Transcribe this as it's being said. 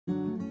Good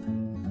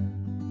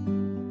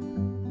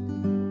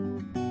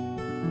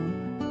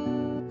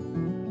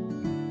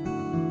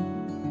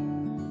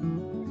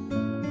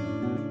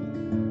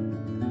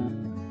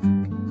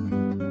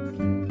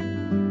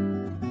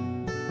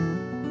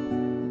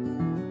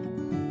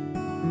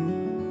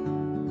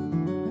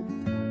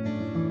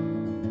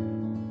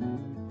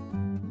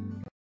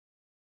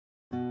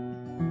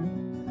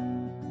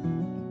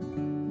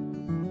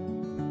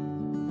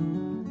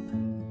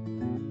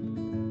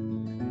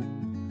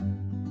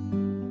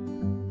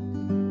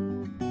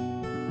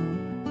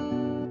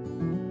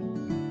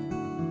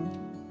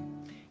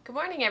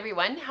morning,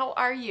 everyone. How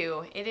are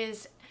you? It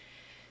is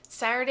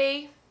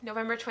Saturday,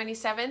 November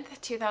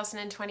 27th,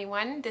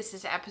 2021. This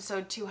is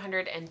episode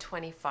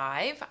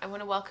 225. I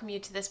want to welcome you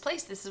to this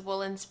place. This is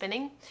Wool and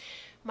Spinning.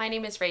 My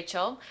name is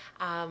Rachel.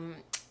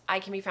 I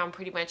can be found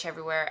pretty much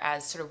everywhere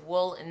as sort of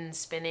Wool and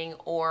Spinning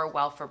or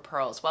Well for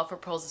Pearls. Well for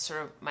Pearls is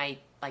sort of my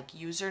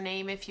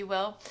username, if you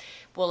will.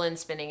 Wool and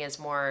Spinning is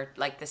more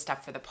like the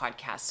stuff for the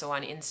podcast. So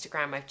on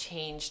Instagram, I've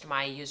changed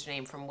my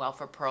username from Well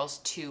for Pearls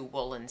to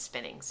Wool and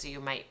Spinning. So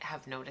you might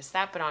have noticed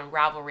that, but on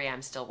Ravelry,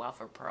 I'm still Well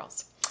for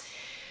Pearls.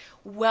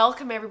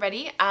 Welcome,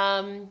 everybody.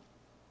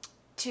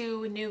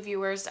 To new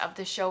viewers of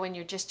the show, and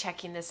you're just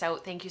checking this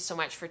out, thank you so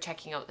much for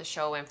checking out the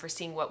show and for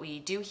seeing what we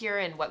do here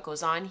and what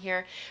goes on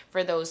here.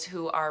 For those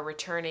who are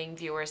returning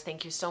viewers,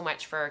 thank you so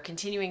much for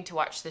continuing to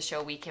watch the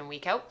show week in,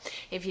 week out.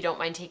 If you don't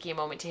mind taking a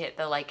moment to hit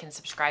the like and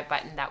subscribe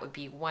button, that would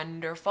be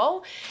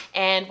wonderful.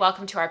 And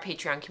welcome to our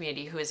Patreon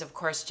community, who is of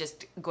course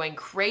just going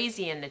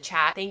crazy in the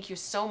chat. Thank you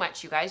so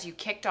much, you guys. You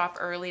kicked off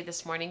early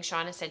this morning.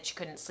 Shauna said she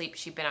couldn't sleep.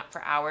 She'd been up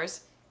for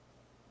hours.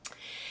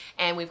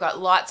 And we've got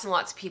lots and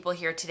lots of people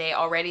here today.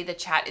 Already the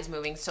chat is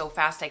moving so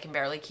fast I can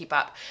barely keep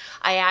up.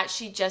 I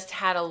actually just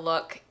had a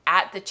look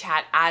at the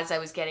chat as I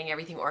was getting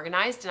everything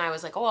organized, and I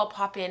was like, oh, I'll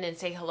pop in and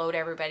say hello to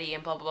everybody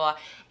and blah, blah, blah.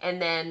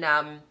 And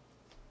then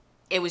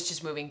it was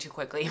just moving too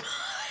quickly.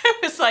 I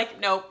was like,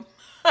 nope,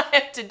 I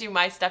have to do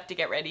my stuff to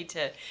get ready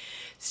to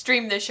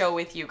stream the show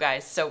with you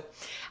guys. So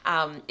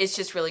it's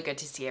just really good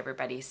to see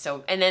everybody.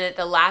 So, and then at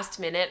the last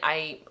minute,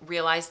 I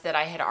realized that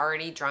I had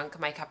already drunk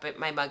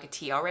my mug of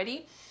tea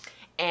already.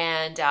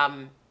 And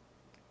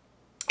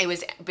it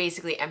was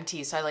basically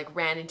empty. So I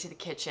ran into the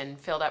kitchen,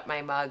 filled up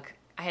my mug.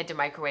 I had to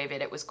microwave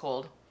it. It was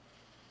cold,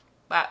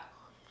 but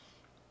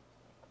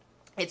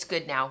it's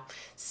good now.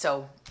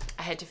 So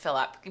I had to fill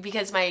up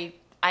because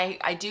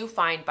I do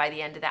find by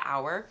the end of the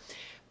hour,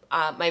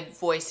 my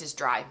voice is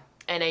dry.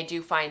 And I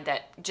do find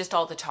that just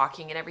all the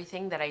talking and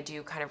everything that I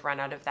do kind of run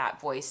out of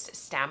that voice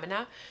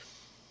stamina.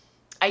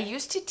 I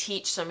used to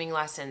teach swimming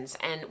lessons,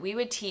 and we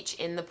would teach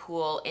in the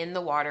pool, in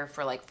the water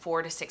for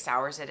 4 to 6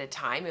 hours at a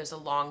time. It was a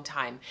long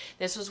time.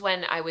 This was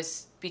when I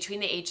was between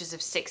the ages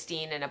of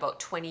 16 and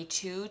about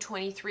 22,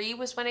 23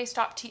 was when I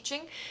stopped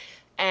teaching.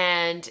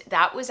 And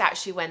that was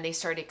actually when they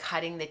started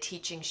cutting the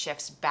teaching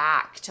shifts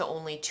back to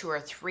only 2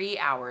 or 3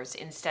 hours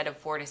instead of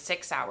 4 to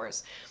 6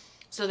 hours.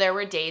 So there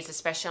were days,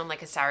 especially on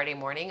a Saturday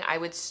morning, I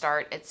would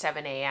start at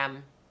 7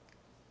 a.m.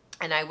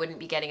 and I wouldn't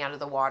be getting out of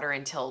the water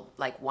until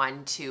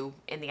 1, 2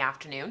 in the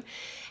afternoon.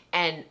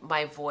 And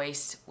my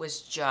voice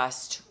was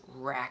just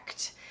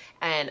wrecked.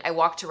 And I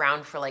walked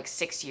around for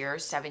 6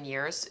 years, 7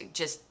 years,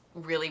 just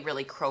really,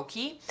 really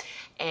croaky.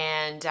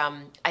 And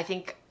I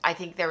think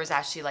there was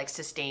actually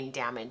sustained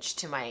damage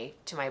to my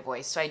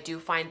voice. So I do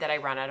find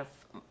that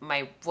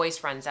my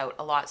voice runs out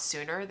a lot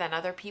sooner than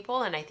other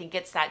people. And I think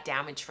it's that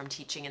damage from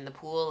teaching in the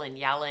pool and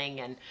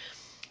yelling and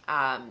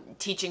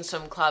teaching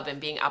swim club and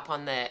being up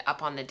on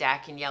the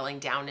deck and yelling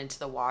down into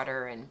the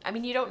water. And I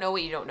mean, you don't know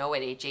what you don't know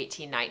at age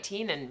 18,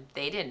 19, and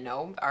they didn't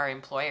know, our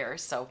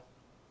employers. So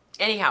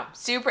anyhow,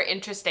 super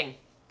interesting.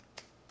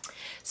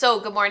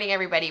 So good morning,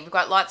 everybody. We've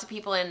got lots of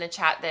people in the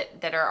chat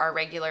that are our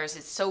regulars.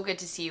 It's so good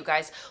to see you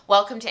guys.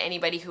 Welcome to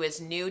anybody who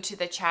is new to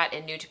the chat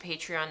and new to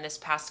Patreon this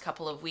past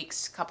couple of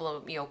weeks,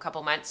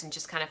 couple months, and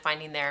just kind of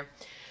finding their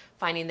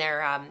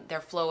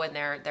flow and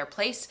their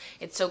place.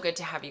 It's so good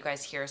to have you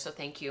guys here. So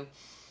thank you.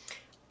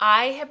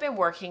 I have been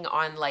working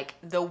on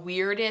the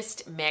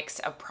weirdest mix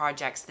of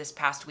projects this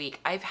past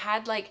week. I've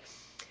had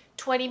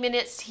 20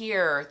 minutes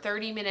here,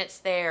 30 minutes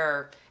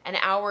there, an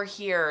hour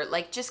here,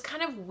 just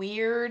kind of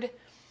weird,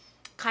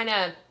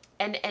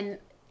 and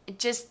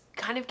just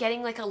kind of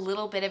getting a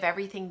little bit of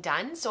everything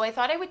done. So I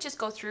thought I would just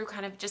go through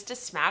kind of just a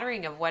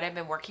smattering of what I've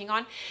been working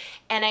on.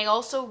 And I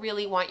also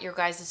really want your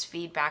guys'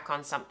 feedback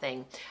on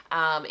something.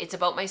 It's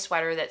about my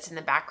sweater that's in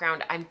the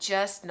background. I'm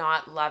just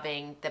not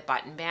loving the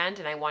button band,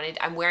 and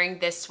I'm wearing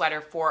this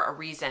sweater for a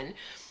reason.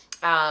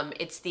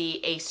 It's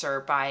the Acer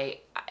by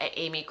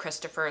Amy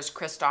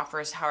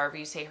Christoffers, however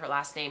you say her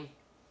last name.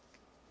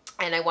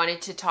 And I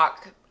wanted to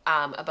talk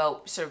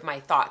about sort of my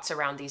thoughts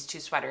around these two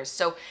sweaters.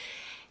 So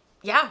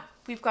yeah,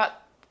 we've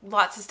got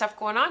lots of stuff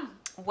going on.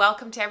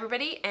 Welcome to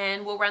everybody,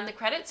 and we'll run the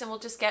credits and we'll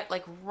just get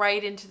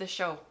right into the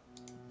show.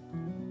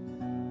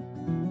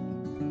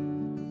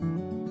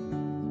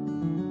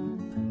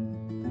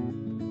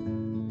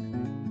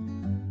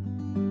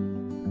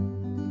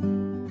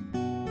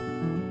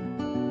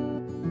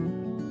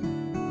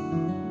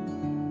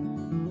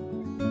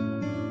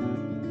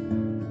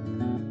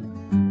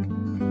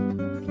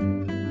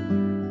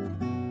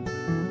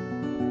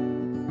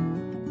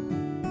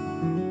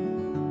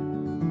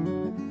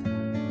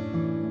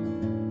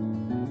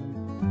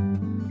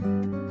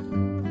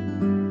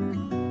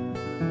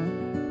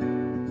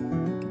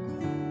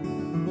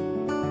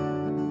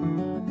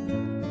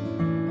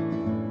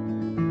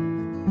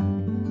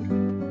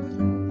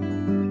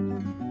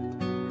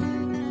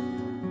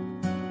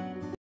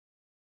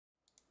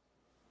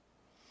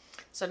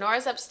 So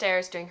Nora's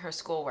upstairs doing her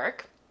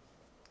schoolwork.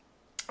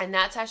 And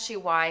that's actually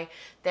why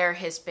there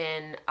has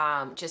been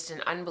just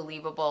an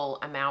unbelievable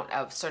amount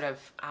of sort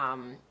of,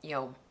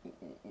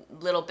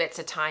 little bits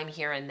of time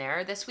here and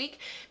there this week,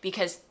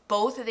 because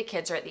both of the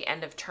kids are at the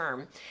end of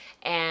term,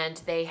 and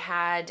they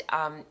had,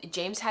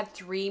 James had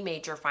 3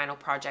 major final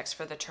projects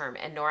for the term,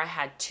 and Nora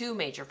had 2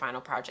 major final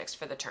projects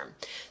for the term.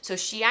 So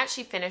she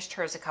actually finished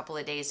hers a couple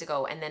of days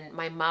ago, and then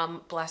my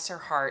mom, bless her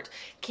heart,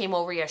 came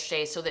over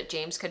yesterday so that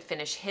James could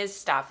finish his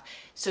stuff.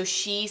 So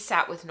she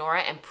sat with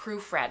Nora and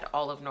proofread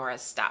all of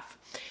Nora's stuff.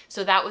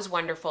 So that was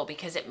wonderful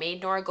because it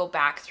made Nora go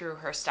back through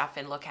her stuff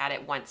and look at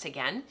it once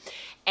again.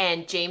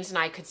 And James and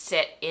I could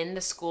sit in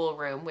the school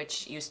room,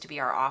 which used to be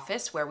our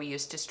office where we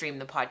used to stream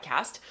the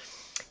podcast.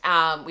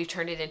 We've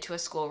turned it into a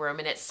schoolroom,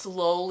 and it's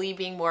slowly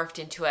being morphed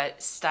into a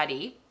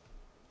study.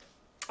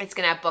 It's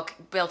going to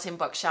have built-in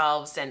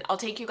bookshelves, and I'll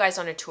take you guys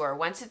on a tour.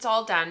 Once it's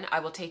all done, I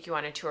will take you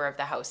on a tour of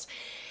the house.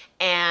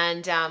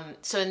 And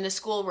so in the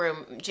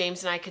schoolroom,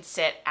 James and I could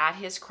sit at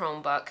his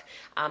Chromebook.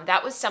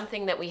 That was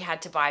something that we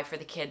had to buy for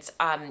the kids.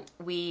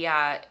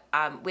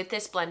 With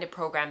this blended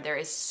program, there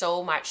is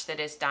so much that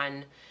is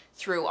done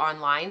through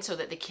online so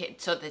that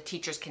the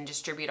teachers can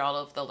distribute all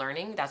of the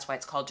learning. That's why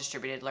it's called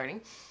distributed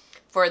learning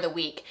for the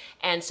week.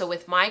 And so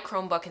with my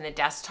Chromebook and the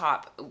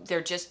desktop,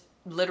 there just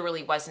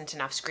literally wasn't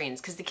enough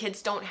screens because the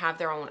kids don't have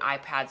their own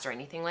iPads or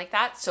anything like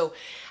that. So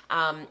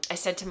I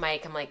said to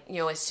Mike, I'm like,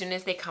 as soon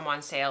as they come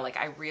on sale, like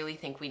I really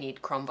think we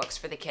need Chromebooks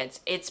for the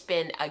kids. It's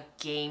been a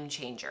game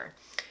changer.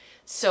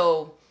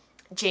 So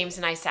James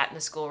and I sat in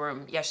the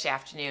schoolroom yesterday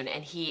afternoon,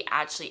 and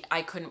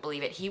I couldn't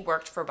believe it. He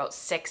worked for about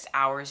 6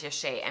 hours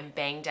yesterday and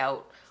banged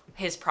out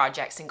his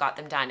projects and got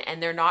them done.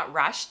 And they're not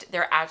rushed.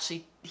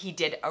 He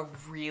did a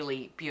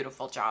really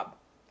beautiful job.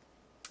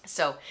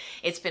 So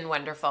it's been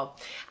wonderful.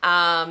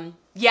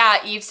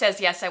 Eve says,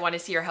 yes, I want to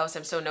see your house.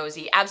 I'm so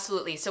nosy.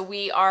 Absolutely. So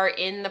we are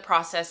in the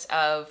process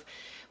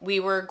we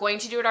were going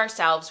to do it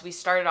ourselves. We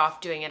started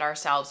off doing it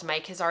ourselves.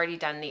 Mike has already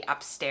done the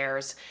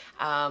upstairs.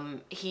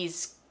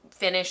 He's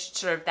finished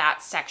sort of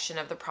that section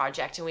of the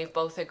project, and we've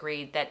both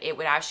agreed that it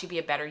would actually be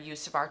a better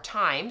use of our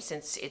time,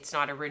 since it's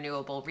not a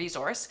renewable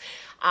resource,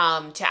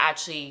 to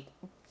actually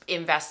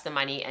invest the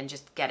money and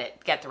just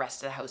get the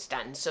rest of the house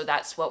done. So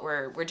that's what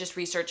we're just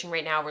researching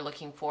right now. We're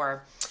looking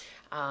for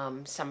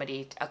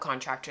a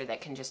contractor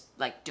that can just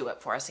like do it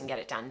for us and get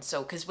it done.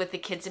 So because with the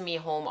kids and me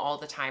home all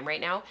the time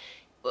right now,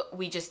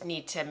 we just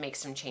need to make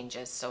some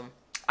changes. So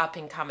up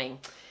and coming.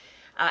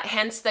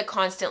 Hence the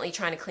constantly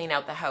trying to clean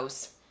out the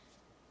house.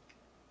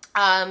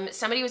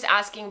 Somebody was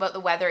asking about the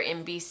weather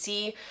in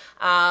BC.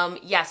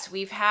 Yes,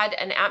 we've had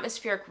an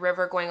atmospheric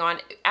river going on.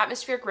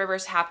 Atmospheric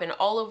rivers happen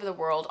all over the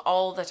world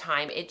all the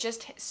time. It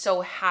just so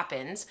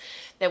happens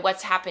that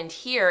what's happened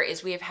here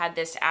is we have had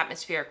this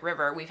atmospheric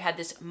river. We've had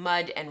this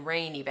mud and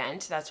rain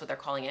event. That's what they're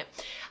calling it,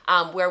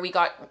 where we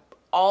got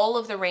all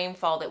of the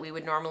rainfall that we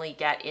would normally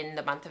get in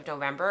the month of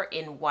November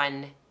in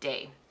one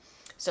day.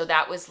 So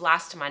that was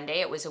last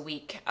Monday. It was a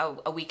week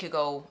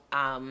ago.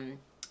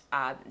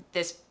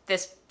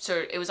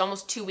 It was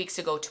almost 2 weeks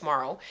ago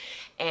tomorrow.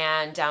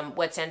 And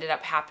what's ended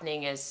up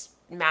happening is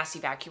mass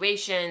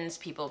evacuations.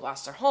 People have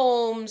lost their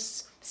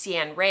homes.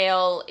 CN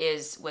Rail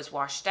was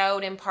washed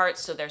out in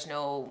parts. So there's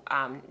no,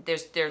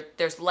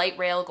 there's light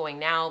rail going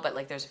now, but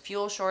like there's a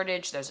fuel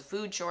shortage, there's a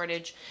food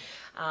shortage.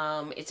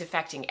 It's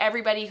affecting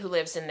everybody who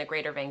lives in the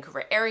greater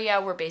Vancouver area.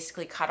 We're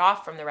basically cut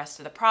off from the rest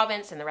of the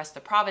province, and the rest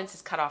of the province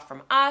is cut off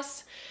from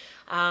us.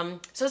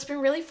 So it's been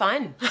really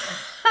fun.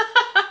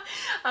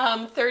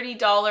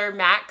 $30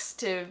 max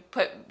to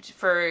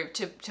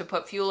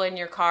put fuel in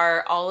your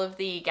car. All of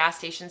the gas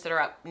stations that are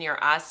up near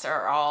us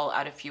are all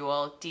out of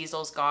fuel.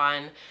 Diesel's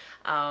gone.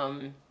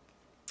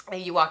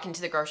 You walk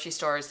into the grocery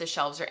stores, the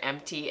shelves are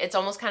empty. It's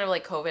almost kind of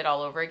like COVID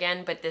all over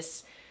again, but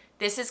this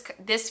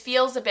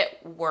feels a bit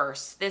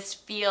worse. This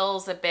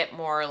feels a bit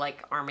more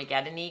like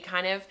Armageddon-y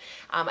kind of.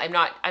 I'm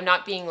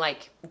not being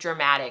like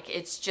dramatic.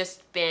 It's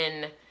just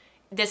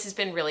this has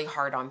been really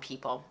hard on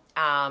people.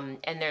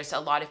 And there's a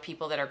lot of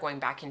people that are going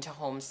back into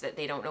homes that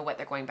they don't know what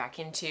they're going back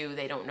into.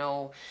 They don't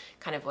know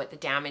kind of what the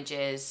damage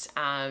is.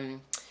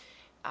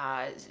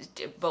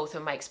 Both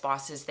of Mike's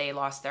bosses, they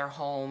lost their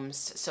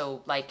homes.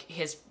 So like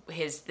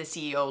the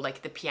CEO,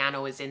 like the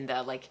piano is in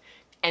the like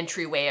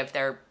entryway of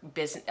their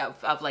business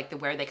of like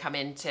where they come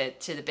into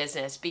the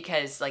business,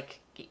 because like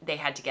they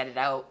had to get it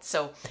out.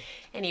 So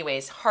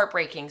anyways,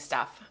 heartbreaking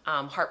stuff.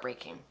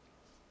 Heartbreaking.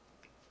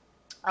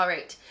 All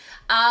right.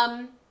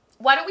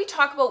 Why don't we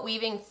talk about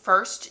weaving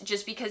first,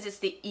 just because it's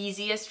the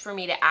easiest for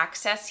me to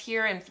access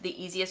here and the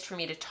easiest for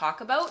me to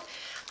talk about.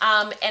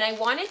 And I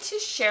wanted to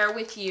share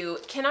with you,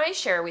 can I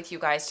share with you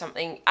guys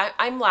something?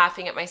 I'm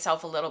laughing at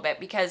myself a little bit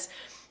because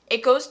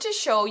it goes to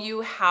show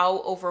you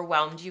how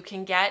overwhelmed you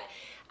can get.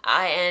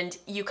 And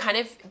you kind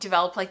of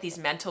develop like these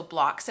mental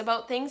blocks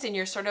about things, and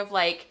you're sort of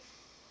like,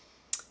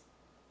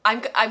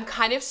 I'm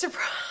kind of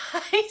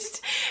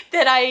surprised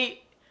that I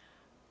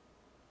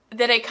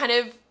kind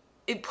of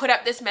put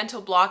up this mental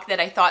block that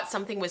I thought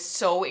something was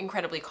so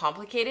incredibly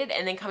complicated,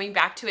 and then coming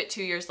back to it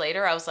 2 years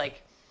later, I was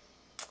like,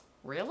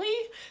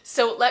 really?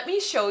 So let me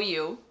show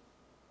you.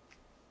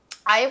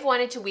 I have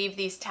wanted to weave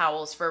these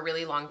towels for a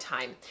really long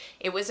time.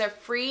 It was a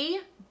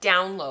free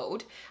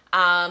download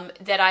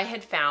that I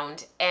had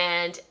found,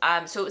 and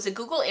so it was a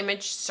Google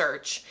image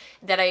search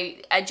that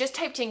I just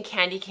typed in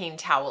candy cane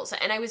towels,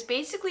 and I was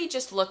basically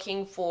just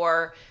looking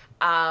for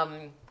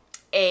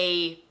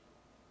a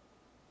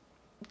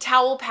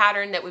towel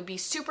pattern that would be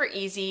super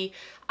easy,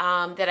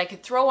 that I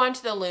could throw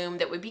onto the loom,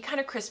 that would be kind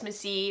of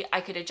Christmassy.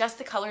 I could adjust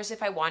the colors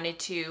if I wanted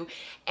to.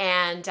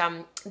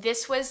 And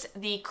this was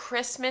the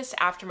Christmas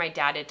after my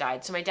dad had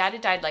died. So my dad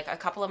had died like a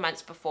couple of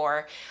months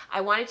before. I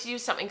wanted to do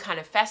something kind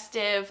of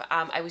festive.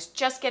 I was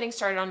just getting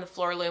started on the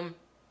floor loom,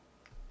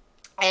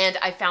 and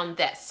I found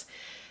this.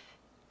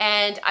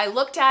 And I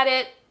looked at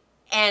it,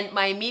 and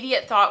my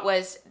immediate thought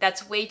was,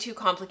 that's way too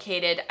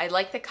complicated. I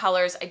like the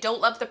colors. I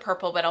don't love the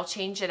purple, but I'll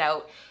change it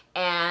out.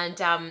 And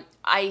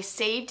I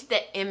saved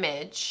the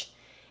image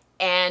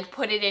and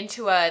put it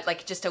into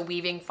just a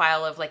weaving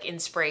file of like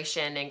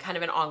inspiration and kind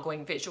of an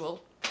ongoing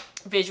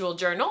visual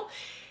journal.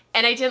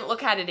 And I didn't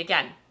look at it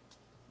again.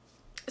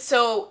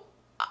 So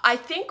I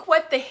think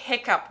what the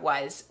hiccup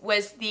was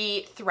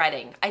the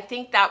threading. I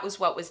think that was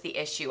what was the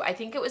issue. I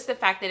think it was the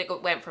fact that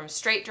it went from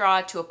straight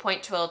draw to a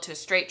point twill to a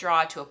straight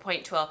draw to a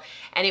point twill,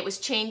 and it was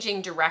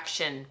changing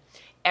direction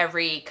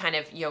every kind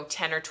of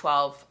 10 or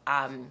 12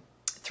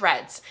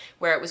 threads,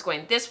 where it was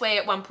going this way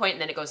at one point,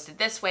 and then it goes to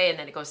this way, and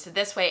then it goes to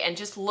this way. And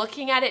just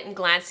looking at it and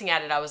glancing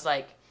at it, I was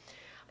like,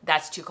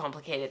 that's too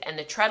complicated, and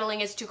the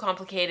treadling is too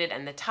complicated,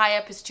 and the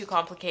tie-up is too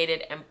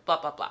complicated, and blah,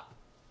 blah, blah.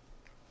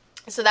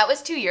 So that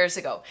was 2 years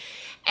ago.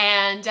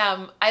 And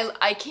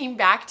I came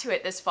back to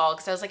it this fall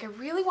because I was like, I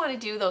really want to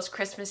do those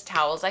Christmas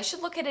towels. I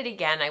should look at it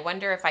again. I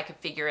wonder if I could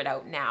figure it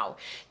out now,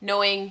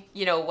 knowing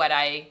what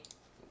I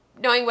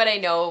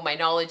know. My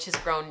knowledge has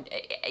grown,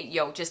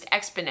 just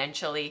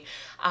exponentially.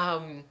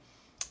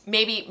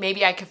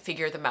 Maybe I could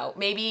figure them out.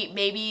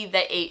 Maybe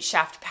the 8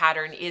 shaft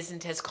pattern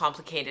isn't as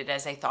complicated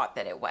as I thought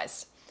that it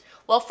was.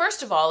 Well,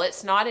 first of all,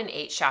 it's not an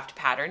 8 shaft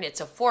pattern. It's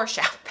a 4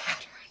 shaft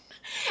pattern.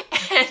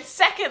 And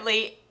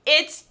secondly,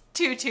 it's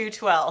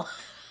 2-2-12.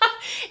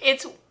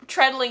 It's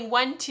treadling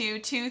 1, 2,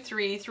 2,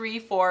 3, 3,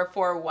 4,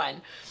 4,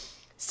 1.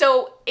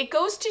 So it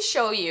goes to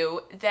show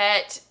you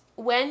that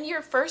when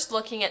you're first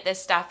looking at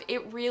this stuff,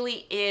 it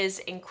really is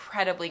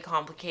incredibly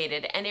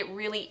complicated, and it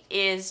really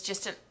is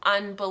just an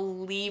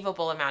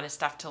unbelievable amount of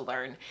stuff to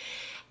learn.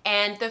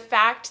 And the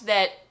fact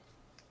that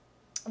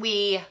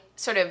we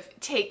sort of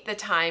take the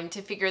time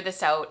to figure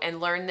this out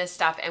and learn this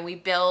stuff, and we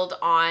build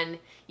on,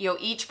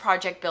 each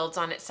project builds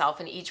on itself,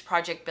 and each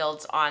project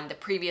builds on the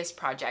previous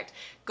project,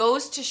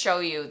 goes to show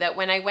you that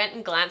when I went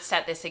and glanced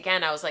at this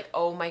again, I was like,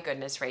 oh my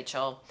goodness,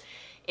 Rachel,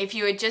 if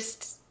you had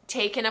just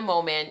taken a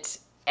moment,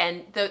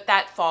 and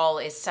that fall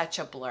is such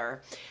a blur,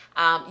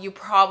 you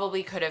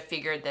probably could have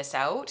figured this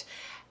out.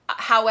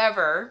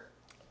 However,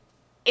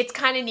 it's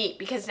kind of neat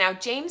because now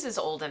James is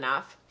old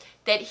enough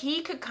that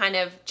he could kind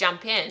of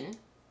jump in,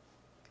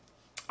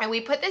 and we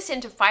put this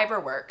into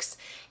Fiberworks,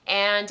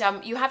 and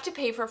you have to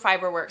pay for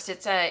Fiberworks.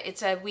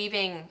 It's a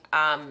weaving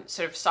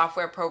sort of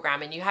software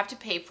program, and you have to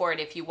pay for it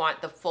if you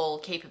want the full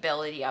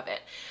capability of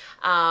it.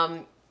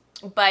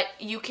 But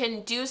you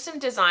can do some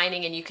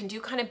designing, and you can do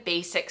kind of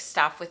basic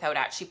stuff without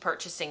actually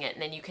purchasing it,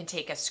 and then you can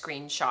take a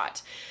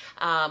screenshot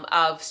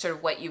of sort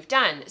of what you've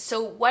done.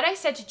 So what I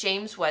said to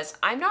James was,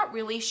 I'm not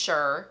really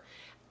sure.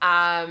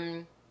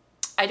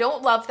 I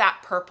don't love that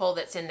purple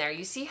that's in there.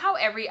 You see how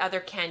every other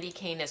candy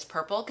cane is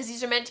purple? Because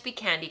these are meant to be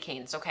candy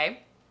canes,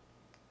 okay?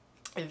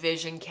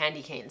 Envision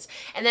candy canes.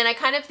 And then I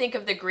kind of think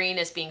of the green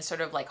as being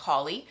sort of like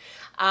holly.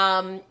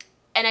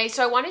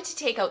 So I wanted to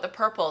take out the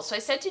purple. So I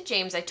said to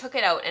James, I took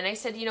it out, and I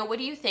said, what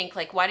do you think?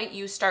 Like, why don't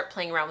you start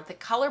playing around with the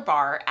color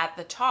bar at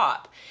the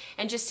top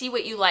and just see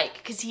what you like?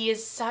 Because he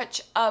is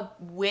such a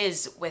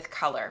whiz with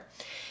color.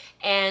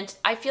 And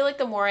I feel like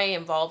the more I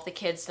involve the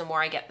kids, the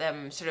more I get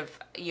them sort of,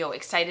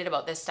 excited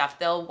about this stuff.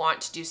 They'll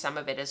want to do some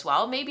of it as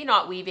well. Maybe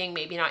not weaving,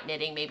 maybe not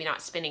knitting, maybe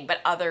not spinning,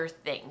 but other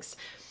things.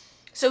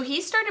 So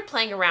he started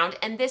playing around,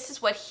 and this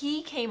is what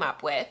he came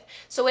up with.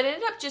 So it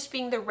ended up just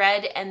being the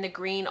red and the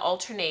green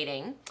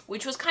alternating,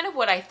 which was kind of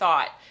what I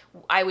thought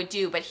I would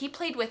do. But he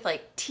played with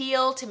like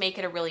teal to make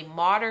it a really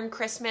modern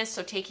Christmas.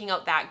 So taking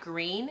out that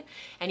green,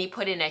 and he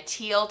put in a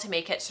teal to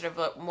make it sort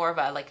of more of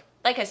a, like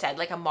I said,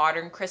 like a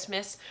modern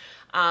Christmas.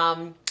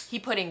 He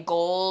put in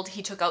gold,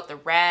 he took out the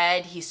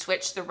red, he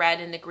switched the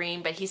red and the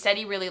green, but he said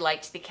he really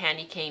liked the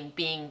candy cane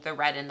being the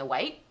red and the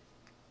white.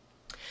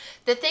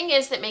 The thing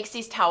is that makes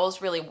these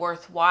towels really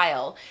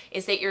worthwhile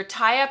is that your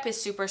tie-up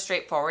is super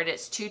straightforward.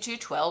 It's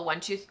 2-2-12,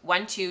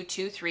 1 2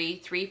 2 3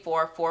 3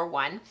 4 4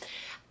 1.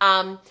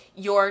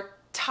 Your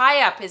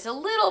tie-up is a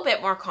little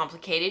bit more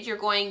complicated. You're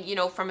going,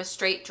 from a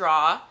straight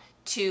draw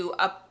to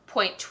a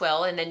point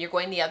twill, and then you're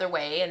going the other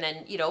way, and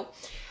then,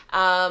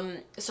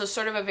 so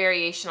sort of a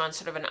variation on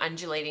sort of an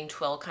undulating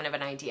twill kind of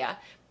an idea.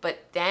 But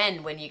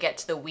then when you get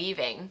to the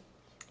weaving,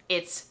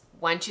 it's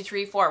 1 2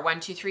 3 4 1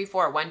 2 3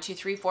 4 1 2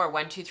 3 4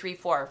 1 2 3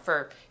 4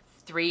 for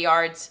 3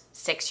 yards,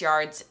 6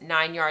 yards,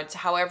 9 yards,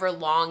 however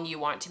long you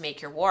want to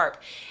make your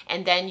warp.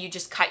 And then you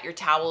just cut your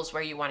towels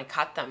where you want to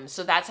cut them.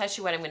 So that's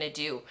actually what I'm going to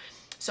do.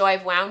 So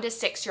I've wound a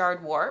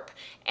 6-yard warp,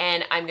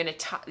 and I'm going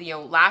to,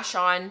 lash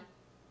on,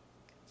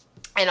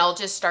 and I'll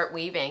just start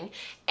weaving.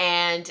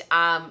 And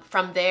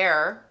from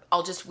there,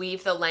 I'll just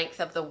weave the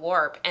length of the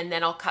warp, and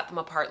then I'll cut them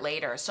apart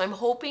later. So I'm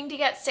hoping to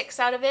get 6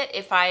 out of it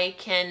if I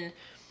can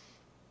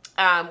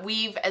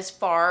weave as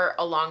far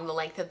along the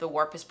length of the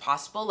warp as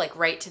possible, like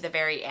right to the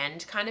very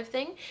end kind of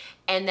thing.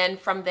 And then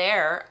from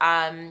there,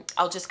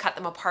 I'll just cut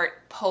them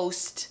apart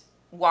post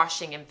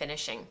washing and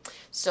finishing.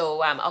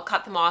 So I'll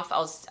cut them off.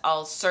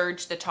 I'll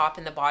serge the top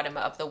and the bottom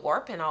of the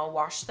warp, and I'll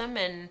wash them,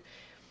 and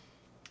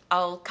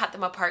I'll cut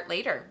them apart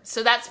later.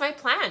 So that's my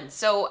plan.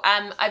 So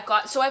I've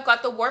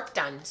got the warp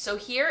done. So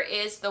here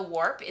is the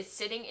warp. It's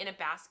sitting in a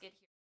basket.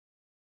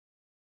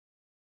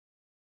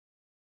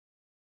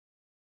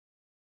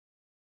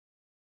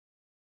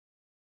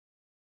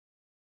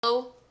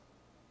 Oh,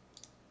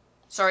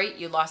 sorry,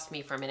 you lost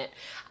me for a minute.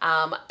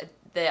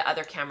 The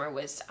other camera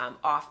was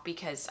off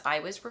because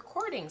I was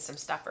recording some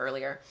stuff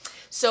earlier.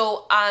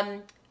 So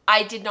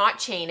I did not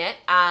chain it.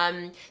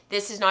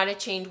 This is not a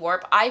chained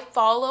warp. I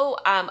follow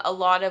a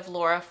lot of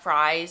Laura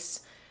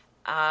Fry's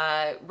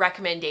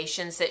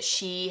recommendations that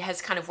she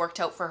has kind of worked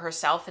out for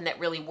herself and that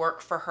really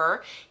work for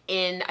her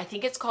in, I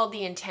think it's called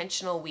the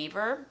Intentional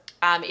Weaver.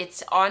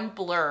 It's on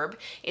Blurb.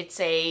 It's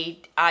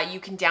you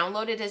can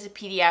download it as a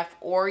PDF,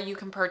 or you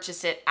can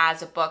purchase it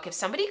as a book. If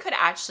somebody could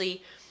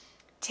actually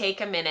take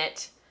a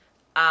minute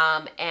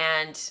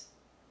and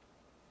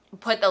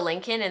put the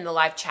link in the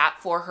live chat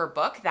for her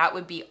book, that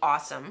would be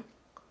awesome.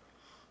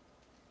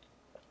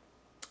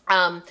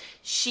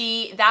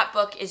 That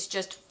book is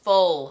just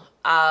full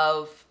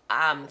of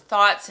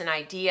thoughts and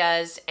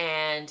ideas,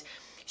 and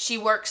she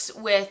works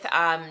with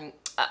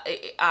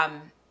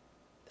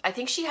I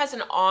think she has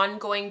an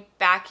ongoing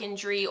back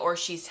injury, or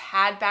she's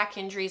had back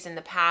injuries in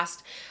the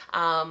past.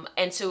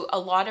 And so a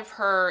lot of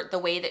the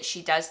way that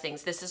she does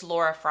things, this is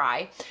Laura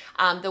Fry,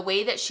 the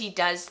way that she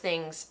does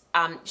things,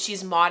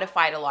 she's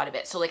modified a lot of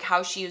it. So like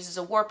how she uses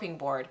a warping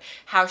board,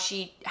 how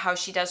she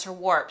does her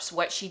warps,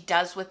 what she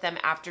does with them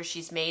after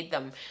she's made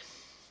them,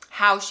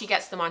 how she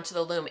gets them onto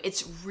the loom.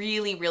 It's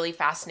really, really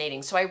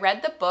fascinating. So I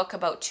read the book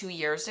about 2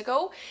 years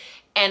ago,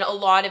 and a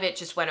lot of it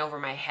just went over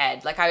my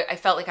head. Like I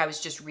felt like I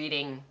was just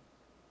reading,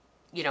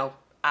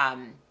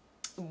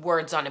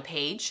 words on a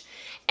page.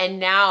 And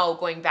now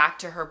going back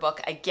to her book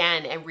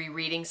again and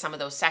rereading some of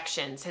those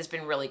sections has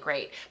been really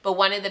great. But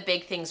one of the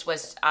big things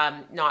was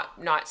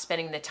not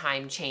spending the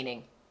time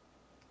chaining.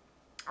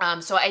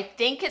 So I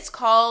think it's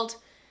called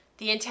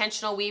The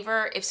Intentional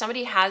Weaver. If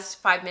somebody has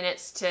 5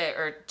 minutes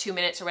or 2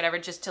 minutes or whatever,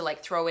 just to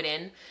like throw it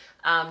in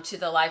to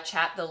the live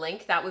chat, the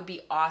link, that would be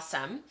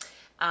awesome.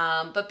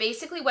 But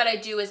basically what I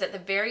do is at the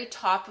very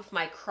top of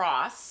my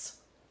cross,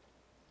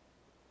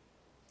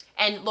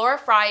 and Laura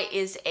Fry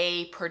is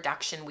a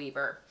production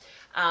weaver.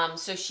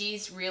 So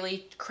she's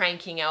really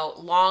cranking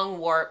out long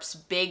warps,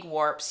 big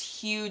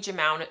warps, huge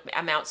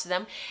amounts of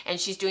them. And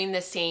she's doing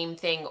the same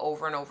thing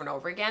over and over and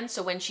over again.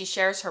 So when she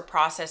shares her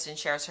process and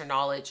shares her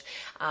knowledge,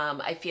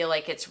 I feel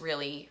like it's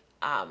really,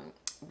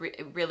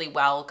 really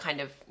well kind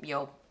of,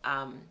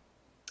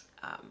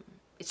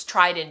 it's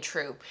tried and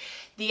true.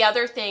 The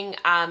other thing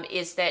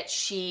is that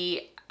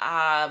she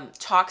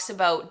talks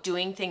about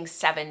doing things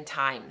 7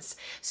 times.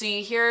 So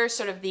you hear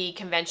sort of the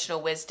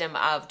conventional wisdom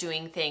of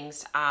doing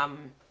things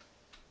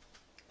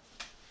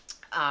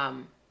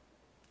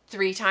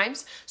 3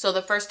 times. So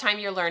the first time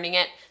you're learning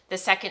it, the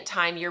second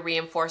time you're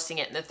reinforcing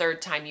it, and the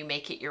third time you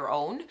make it your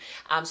own.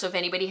 So if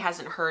anybody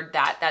hasn't heard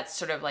that, that's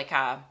sort of like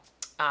a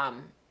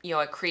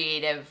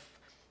creative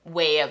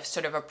way of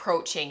sort of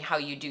approaching how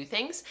you do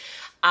things.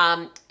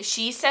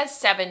 She says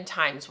 7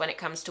 times when it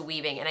comes to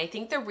weaving. And I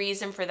think the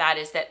reason for that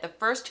is that the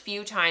first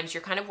few times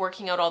you're kind of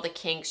working out all the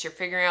kinks, you're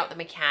figuring out the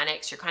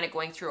mechanics, you're kind of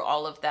going through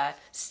all of the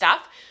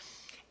stuff.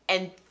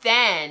 And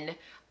then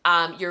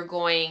you're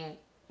going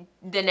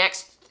the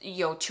next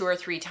 2 or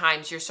 3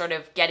 times, you're sort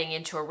of getting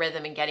into a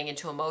rhythm and getting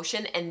into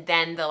emotion. And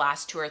then the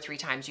last 2 or 3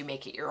 times you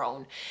make it your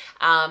own.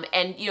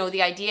 And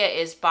the idea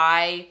is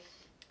by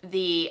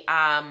the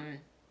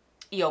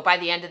by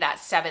the end of that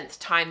 7th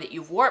time that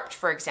you've warped,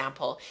 for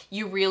example,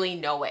 you really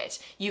know it.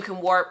 You can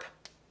warp,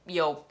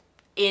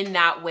 in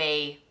that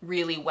way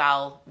really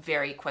well,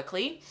 very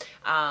quickly.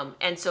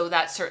 And so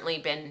that's certainly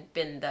been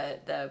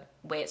the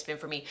way it's been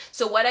for me.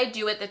 So what I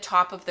do at the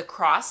top of the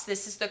cross,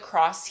 this is the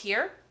cross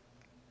here.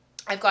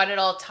 I've got it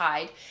all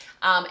tied.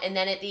 And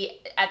then at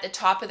the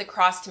top of the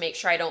cross, to make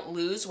sure I don't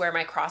lose where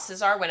my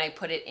crosses are when I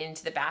put it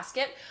into the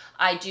basket,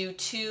 I do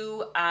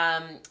 2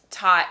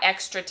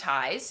 extra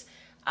ties.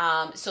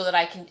 So that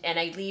I can, and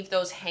I leave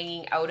those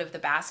hanging out of the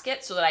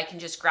basket so that I can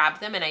just grab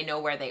them and I know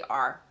where they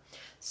are.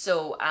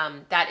 So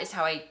that is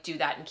how I do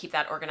that and keep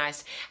that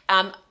organized.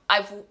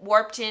 I've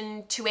warped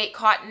in 2/8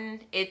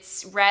 cotton.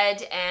 It's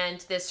red and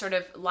this sort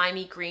of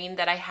limey green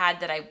that I had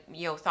that I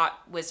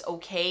thought was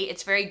okay.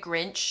 It's very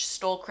Grinch,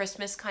 Stole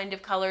Christmas kind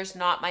of colors,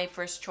 not my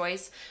first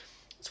choice.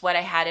 It's what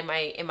I had in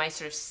my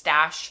sort of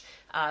stash,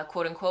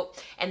 quote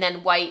unquote, and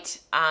then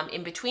white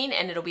in between,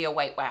 and it'll be a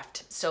white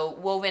weft. So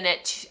woven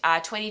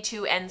at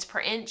 22 ends per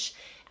inch,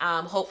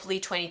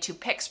 hopefully 22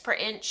 picks per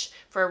inch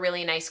for a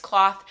really nice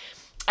cloth.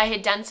 I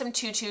had done some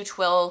tutu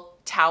twill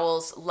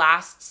towels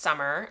last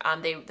summer.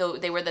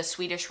 They were the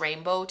Swedish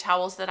rainbow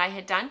towels that I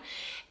had done,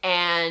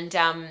 and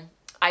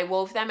I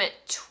wove them at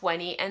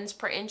 20 ends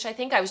per inch. I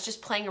think I was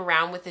just playing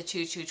around with the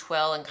tutu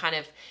twill and kind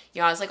of,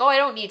 I was like, oh, I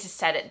don't need to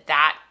set it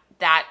that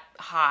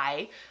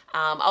high.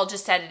 I'll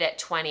just set it at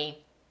 20,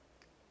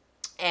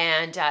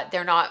 and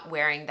they're not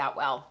wearing that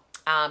well.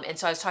 And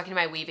so I was talking to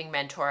my weaving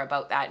mentor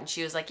about that, and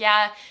she was like,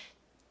 yeah,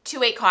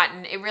 2/8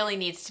 cotton, it really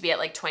needs to be at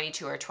like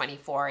 22 or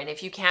 24. And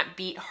if you can't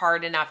beat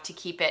hard enough to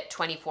keep it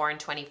 24 and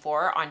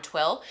 24 on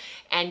twill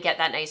and get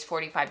that nice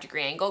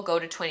 45-degree angle, go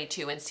to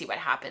 22 and see what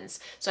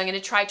happens. So I'm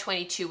going to try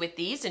 22 with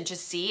these and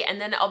just see,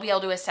 and then I'll be able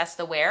to assess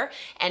the wear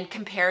and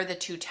compare the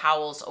two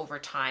towels over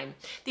time.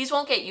 These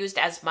won't get used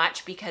as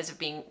much because of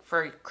being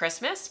for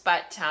Christmas,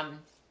 but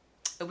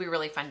it'll be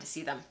really fun to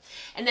see them.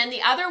 And then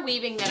the other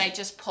weaving that I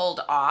just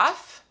pulled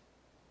off,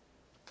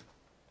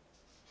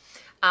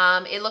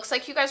 it looks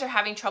like you guys are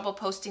having trouble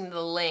posting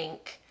the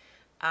link.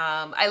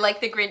 I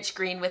like the Grinch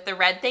green with the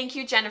red. Thank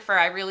you, Jennifer.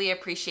 I really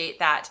appreciate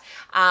that.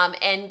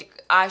 And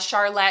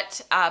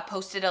Charlotte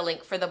posted a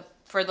link for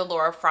the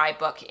Laura Fry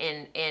book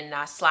in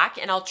Slack,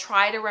 and I'll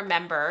try to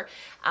remember,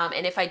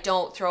 and if I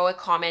don't, throw a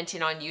comment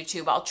in on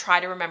YouTube. I'll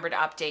try to remember to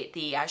update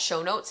the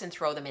show notes and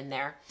throw them in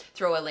there,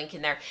 throw a link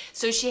in there.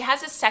 So she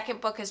has a second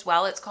book as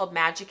well. It's called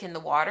Magic in the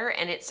Water,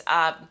 and it's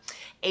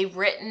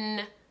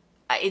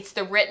it's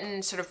the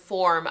written sort of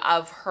form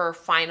of her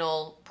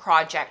final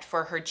project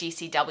for her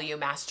GCW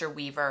Master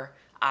Weaver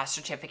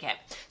certificate.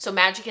 So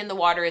Magic in the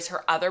Water is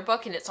her other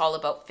book, and it's all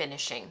about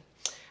finishing,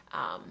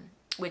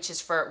 which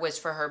was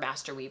for her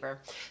Master Weaver.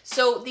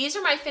 So these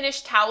are my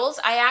finished towels.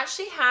 I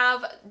actually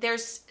have,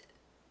 there's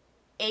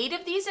 8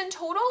 of these in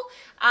total.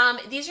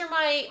 These are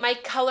my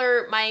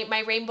color,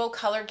 my rainbow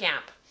color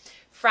gamp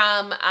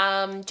from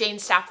Jane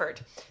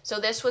Stafford.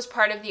 So this was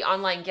part of the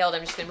online guild.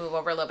 I'm just gonna move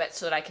over a little bit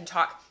so that I can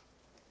talk.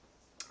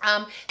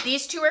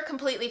 These 2 are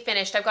completely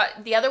finished. I've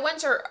got, the other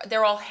ones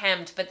they're all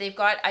hemmed, but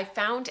I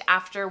found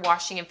after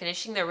washing and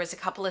finishing, there was a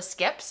couple of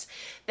skips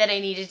that I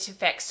needed to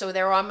fix. So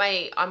they're on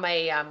my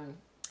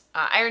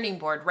ironing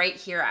board right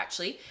here,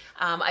 actually.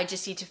 I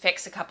just need to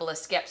fix a couple of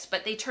skips,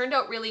 but they turned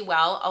out really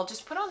well. I'll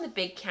just put on the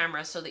big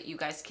camera so that you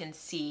guys can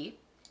see,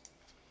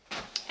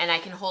 and I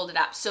can hold it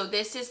up. So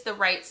this is the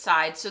right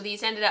side. So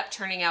these ended up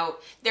turning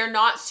out, they're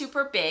not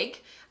super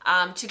big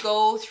to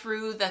go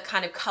through the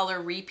kind of color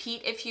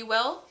repeat, if you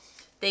will.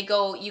 They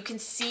go, you can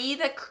see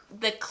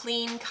the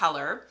clean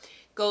color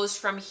goes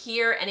from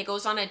here, and it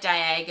goes on a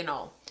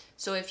diagonal.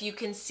 So if you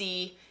can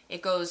see,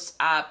 it goes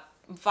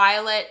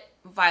violet,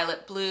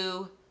 violet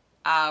blue,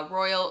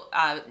 royal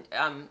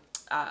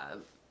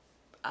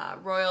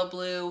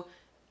blue,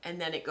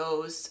 and then it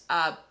goes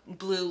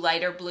blue,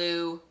 lighter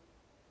blue,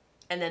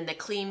 and then the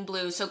clean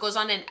blue. So it goes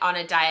on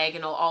a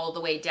diagonal all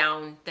the way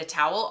down the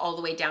towel, all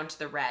the way down to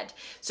the red.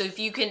 So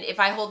if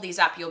I hold these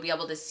up, you'll be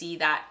able to see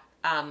that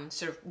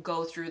sort of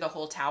go through the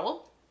whole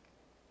towel.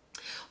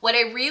 What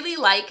I really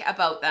like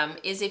about them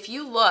is if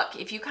you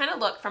kind of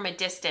look from a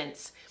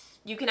distance,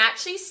 you can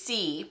actually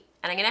see,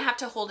 and I'm gonna have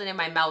to hold it in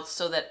my mouth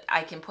so that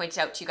I can point it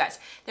out to you guys.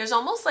 There's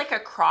almost like a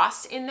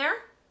cross in there.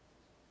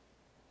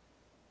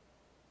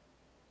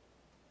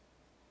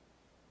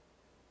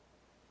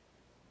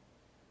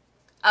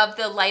 Of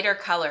the lighter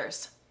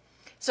colors.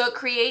 So it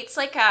creates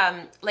like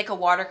a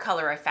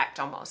watercolor effect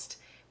almost,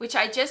 which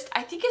I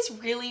think is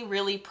really,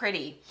 really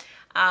pretty.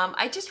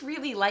 I just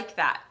really like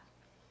that.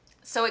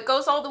 So it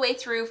goes all the way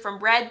through from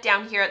red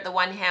down here at the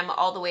one hem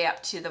all the way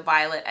up to the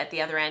violet at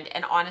the other end.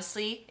 And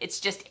honestly, it's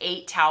just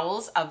 8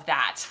 towels of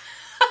that.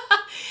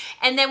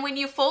 And then when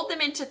you fold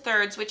them into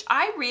thirds, which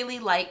I really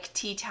like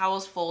tea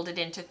towels folded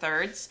into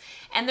thirds.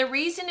 And the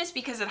reason is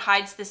because it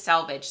hides the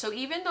selvage. So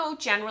even though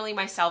generally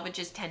my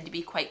selvages tend to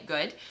be quite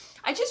good,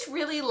 I just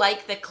really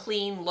like the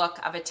clean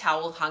look of a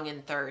towel hung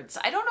in thirds.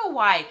 I don't know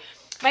why.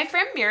 My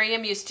friend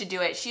Miriam used to do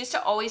it. She used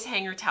to always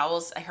hang her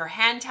towels, her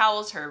hand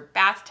towels, her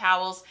bath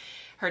towels,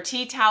 her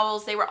tea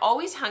towels. They were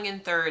always hung in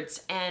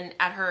thirds and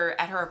at her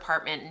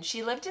apartment. And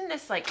she lived in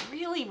this like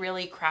really,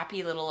 really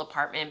crappy little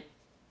apartment.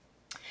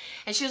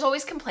 And she was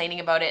always complaining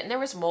about it. And there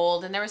was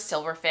mold and there was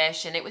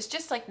silverfish. And it was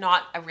just like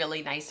not a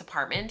really nice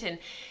apartment. And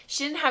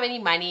she didn't have any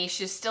money.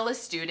 She was still a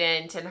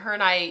student. And her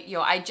and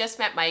I just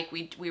met Mike.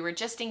 We were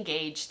just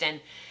engaged. And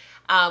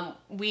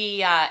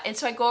and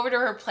so I go over to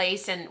her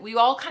place, and we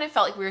all kind of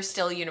felt like we were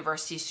still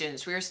university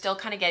students. We were still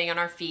kind of getting on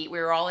our feet. We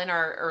were all in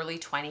our early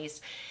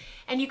 20s.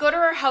 And you go to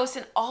her house,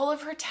 and all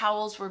of her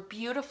towels were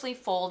beautifully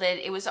folded.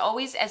 It was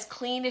always as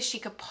clean as she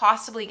could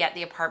possibly get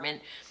the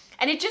apartment.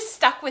 And it just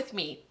stuck with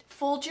me.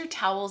 Fold your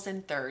towels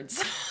in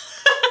thirds.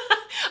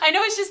 I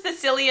know it's just the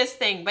silliest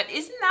thing, but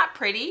isn't that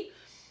pretty?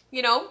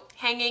 You know,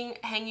 hanging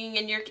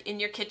in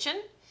your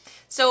kitchen.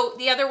 So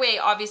the other way,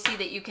 obviously,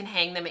 that you can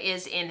hang them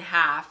is in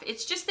half.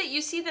 It's just that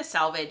you see the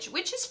selvage,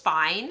 which is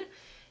fine.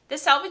 The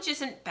selvage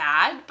isn't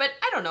bad, but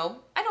I don't know.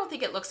 I don't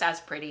think it looks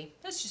as pretty.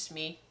 That's just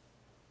me.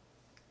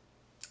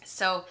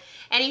 So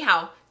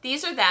anyhow,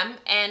 these are them,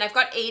 and I've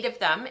got 8 of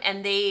them,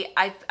 and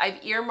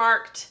I've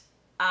earmarked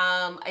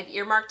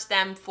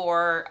them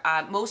for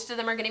most of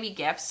them are going to be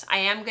gifts. I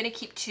am going to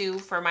keep 2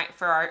 for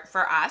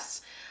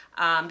us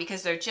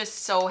because they're just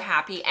so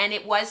happy, and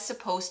it was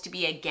supposed to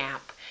be a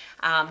GAMP.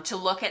 To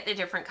look at the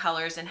different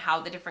colors and how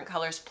the different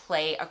colors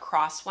play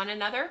across one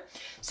another.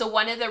 So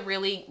one of the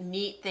really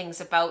neat things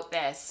about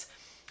this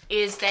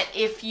is that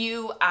if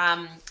you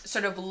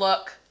sort of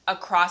look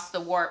across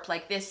the warp,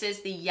 like this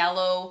is the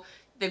yellow,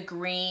 the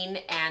green,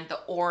 and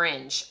the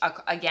orange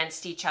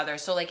against each other.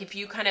 So like if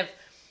you kind of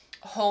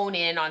hone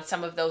in on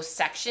some of those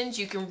sections,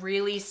 you can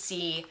really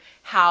see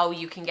how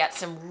you can get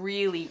some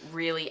really,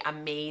 really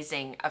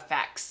amazing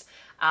effects.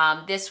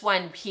 This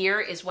one here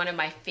is one of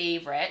my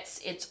favorites.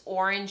 It's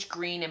orange,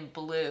 green, and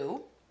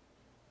blue.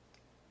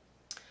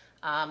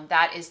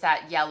 That is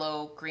that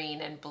yellow,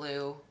 green, and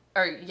blue,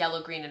 or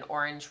yellow, green, and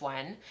orange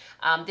one.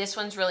 This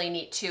one's really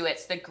neat too.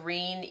 It's the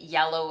green,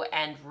 yellow,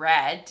 and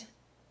red,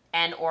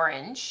 and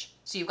orange.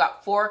 So you've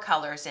got 4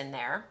 colors in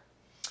there.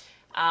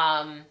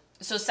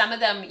 So some of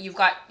them you've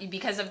got,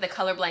 because of the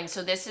color blend,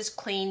 so this is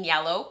clean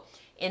yellow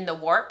in the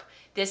warp.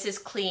 This is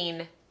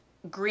clean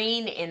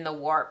green in the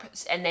warp,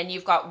 and then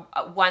you've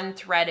got 1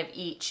 thread of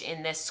each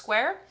in this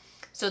square.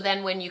 So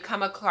then when you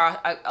come across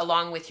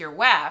along with your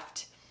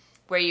weft,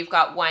 where you've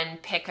got 1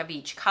 pick of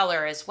each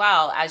color as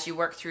well as you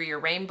work through your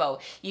rainbow,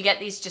 you get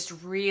these just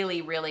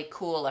really, really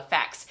cool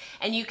effects.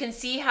 And you can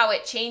see how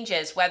it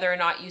changes whether or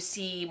not you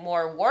see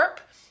more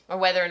warp or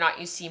whether or not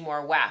you see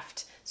more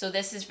weft. So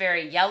this is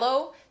very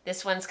yellow.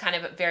 This one's kind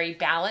of very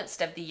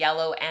balanced of the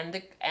yellow and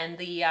the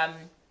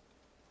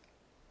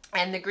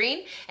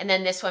green, and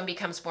then this one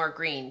becomes more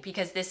green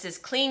because this is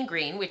clean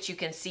green, which you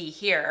can see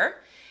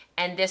here,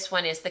 and this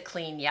one is the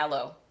clean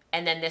yellow,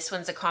 and then this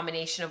one's a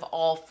combination of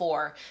all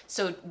 4.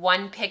 So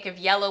 1 pick of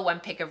yellow,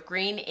 1 pick of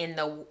green in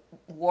the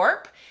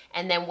warp,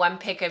 and then 1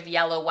 pick of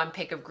yellow, 1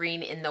 pick of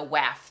green in the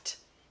weft.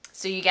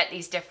 So you get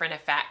these different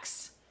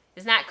effects.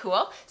 Isn't that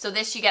cool? So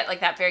this, you get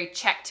like that very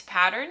checked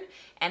pattern,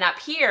 and up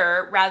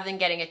here, rather than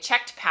getting a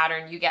checked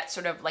pattern, you get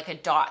sort of like a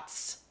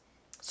dots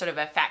sort of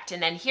effect.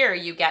 And then here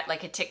you get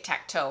like a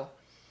tic-tac-toe.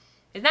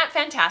 Isn't that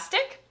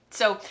fantastic?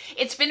 So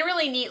it's been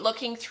really neat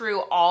looking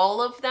through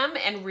all of them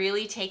and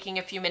really taking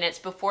a few minutes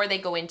before they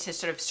go into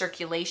sort of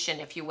circulation,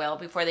 if you will,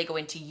 before they go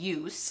into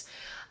use,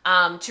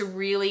 to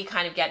really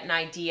kind of get an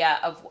idea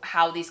of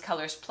how these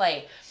colors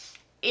play.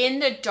 In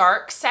the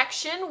dark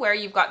section where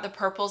you've got the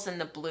purples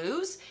and the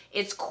blues,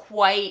 it's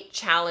quite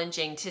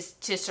challenging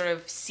to sort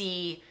of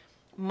see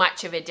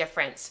much of a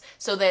difference,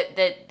 so that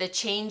the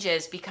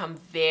changes become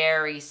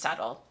very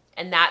subtle,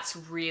 and that's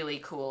really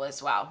cool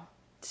as well.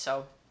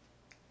 So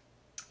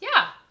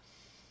yeah,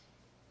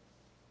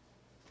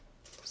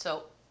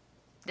 so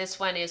this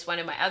one is one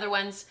of my other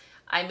ones.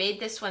 I made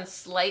this one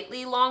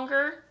slightly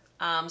longer,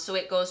 so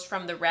it goes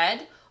from the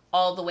red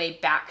all the way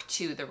back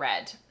to the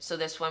red. So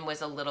this one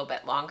was a little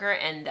bit longer,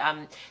 and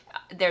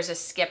there's a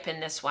skip in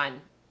this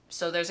one.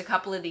 So there's a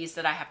couple of these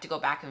that I have to go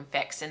back and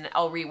fix, and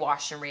I'll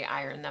rewash and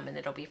re-iron them, and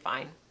it'll be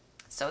fine.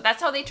 So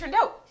that's how they turned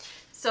out.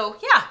 So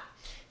yeah,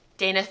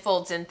 Dana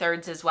folds in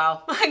thirds as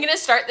well. I'm gonna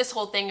start this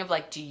whole thing of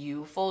like, do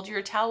you fold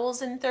your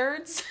towels in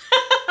thirds?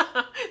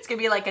 It's gonna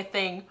be like a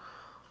thing.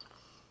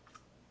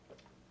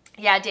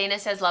 Yeah, Dana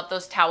says, love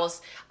those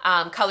towels.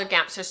 Color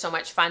GAMPs are so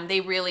much fun.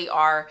 They really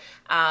are.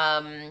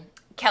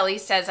 Kelly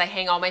says, I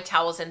hang all my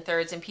towels in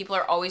thirds, and people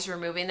are always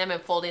removing them and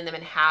folding them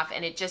in half,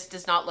 and it just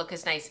does not look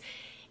as nice.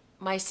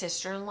 My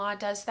sister-in-law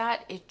does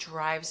that. It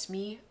drives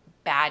me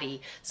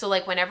batty. So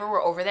like whenever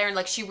we're over there, and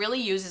like she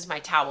really uses my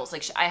towels,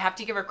 like I have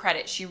to give her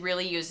credit, she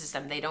really uses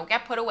them. They don't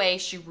get put away.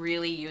 She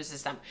really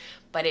uses them,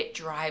 but it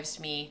drives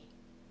me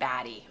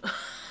batty.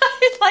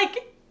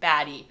 Like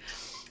batty.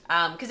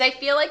 Because I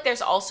feel like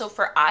there's also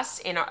for us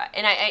in our,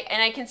 and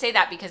I can say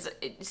that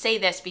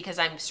because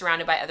I'm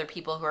surrounded by other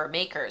people who are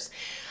makers.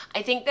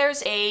 I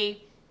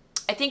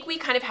think we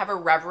kind of have a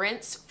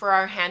reverence for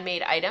our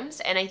handmade items,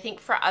 and I think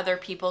for other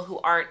people who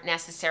aren't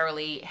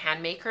necessarily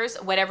hand makers,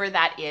 whatever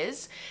that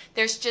is,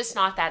 there's just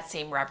not that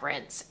same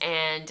reverence.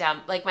 And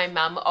like my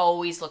mom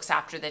always looks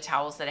after the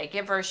towels that I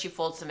give her. She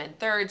folds them in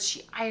thirds.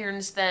 She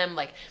irons them.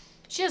 Like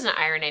she doesn't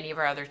iron any of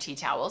our other tea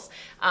towels,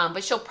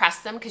 but she'll press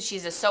them because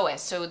she's a sewist,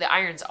 so the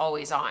iron's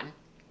always on.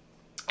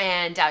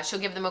 And she'll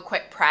give them a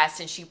quick press,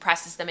 and she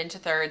presses them into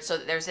thirds so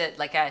that there's a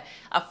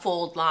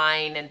fold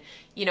line, and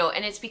you know,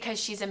 and it's because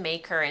she's a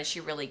maker and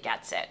she really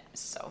gets it.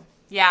 So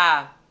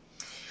yeah.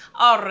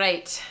 All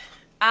right.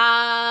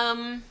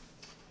 And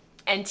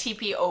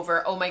TP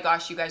over. Oh my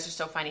gosh, you guys are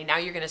so funny. Now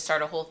you're going to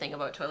start a whole thing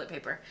about toilet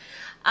paper.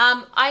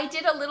 I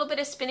did a little bit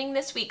of spinning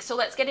this week, so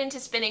let's get into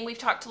spinning. We've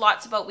talked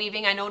lots about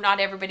weaving. I know not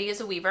everybody is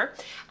a weaver.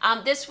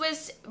 This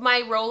was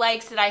my row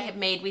legs that I had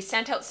made. We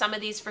sent out some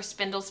of these for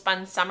Spindle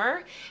Spun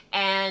Summer,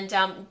 and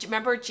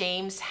remember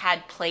James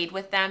had played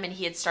with them and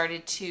he had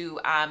started to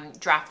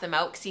draft them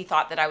out because he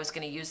thought that I was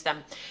going to use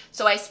them.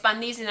 So I spun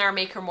these in our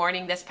Maker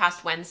Morning this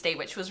past Wednesday,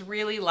 which was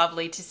really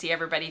lovely to see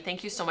everybody.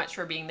 Thank you so much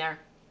for being there.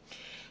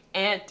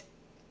 And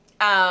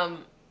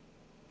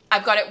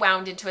I've got it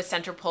wound into a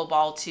center pull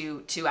ball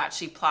to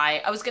actually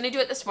ply. I was going to do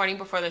it this morning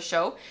before the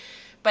show,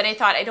 but I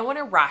thought I don't want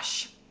to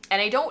rush.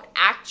 And I don't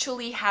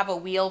actually have a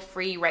wheel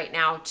free right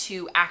now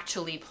to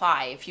actually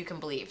ply, if you can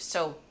believe.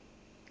 So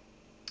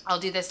I'll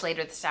do this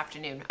later this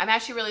afternoon. I'm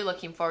actually really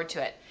looking forward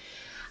to it.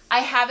 I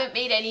haven't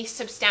made any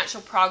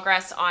substantial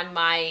progress on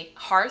my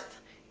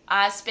hearth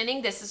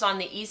spinning. This is on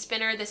the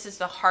e-spinner. This is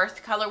the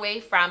hearth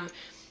colorway from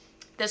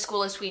the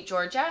School of Sweet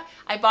Georgia.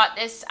 I bought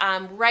this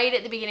right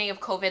at the beginning of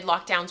COVID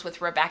lockdowns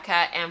with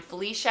Rebecca and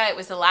Felicia. It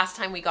was the last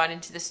time we got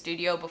into the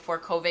studio before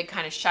COVID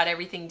kind of shut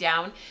everything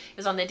down. It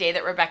was on the day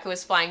that Rebecca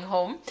was flying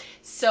home.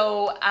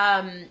 So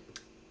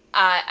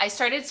I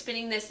started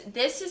spinning this.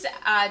 This is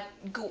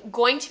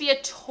going to be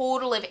a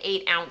total of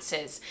 8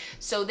 ounces.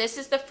 So this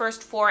is the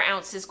first 4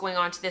 ounces going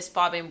onto this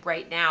bobbin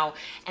right now.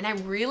 And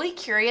I'm really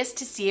curious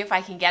to see if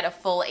I can get a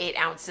full 8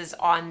 ounces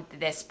on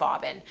this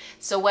bobbin.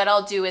 So what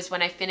I'll do is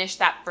when I finish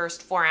that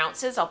first 4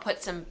 ounces, I'll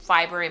put some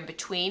fiber in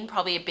between,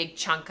 probably a big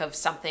chunk of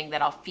something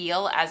that I'll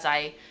feel as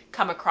I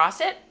come across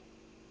it,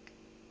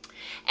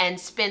 and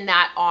spin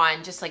that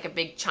on just like a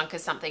big chunk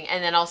of something,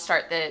 and then I'll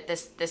start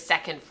the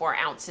second 4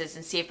 ounces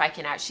and see if I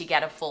can actually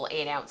get a full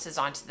 8 ounces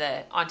onto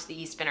the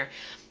e-spinner.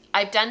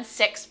 I've done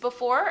 6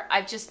 before.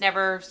 I've just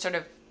never sort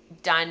of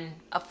done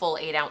a full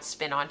 8 ounce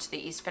spin onto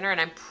the e-spinner,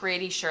 and I'm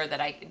pretty sure that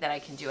I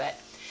can do it.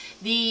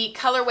 The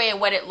colorway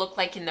and what it looked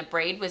like in the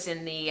braid was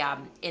in the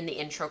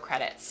intro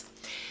credits.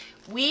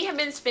 We have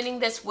been spinning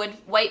this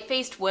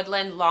white-faced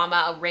woodland,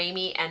 llama,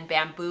 rami, and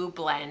bamboo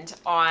blend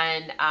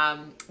on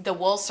the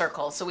wool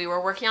circle. So we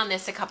were working on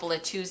this a couple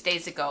of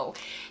Tuesdays ago,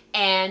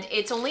 and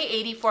it's only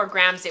 84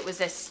 grams. It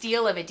was a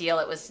steal of a deal.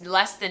 It was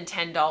less than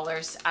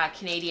 $10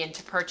 Canadian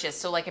to purchase.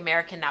 So like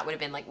American, that would have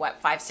been like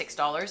what, $5,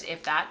 $6,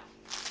 if that.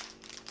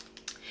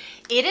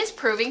 It is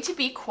proving to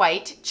be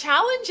quite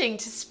challenging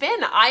to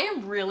spin. I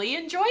am really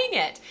enjoying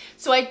it.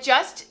 So I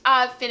just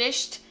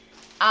finished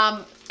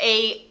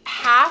a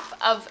half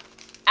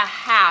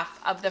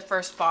of the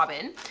first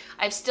bobbin.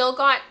 I've still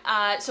got,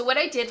 so what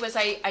I did was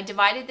I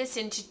divided this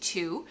into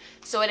 2.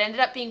 So it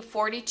ended up being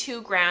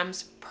 42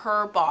 grams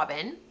per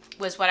bobbin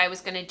was what I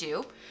was gonna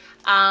do.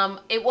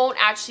 It won't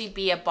actually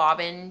be a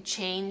bobbin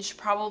change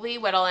probably.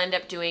 What I'll end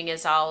up doing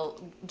is I'll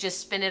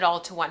just spin it all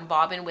to one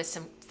bobbin with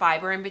some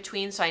fiber in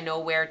between so I know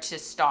where to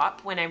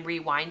stop when I'm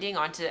rewinding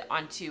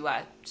onto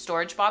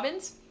storage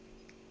bobbins.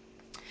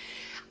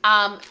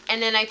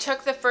 And then I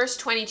took the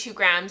first 22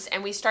 grams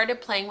and we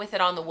started playing with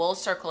it on the wool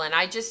circle, and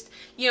I just,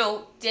 you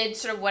know, did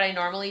sort of what I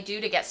normally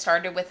do to get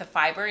started with the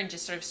fiber and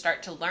just sort of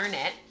start to learn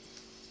it.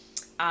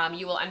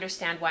 You will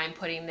understand why I'm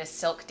putting this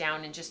silk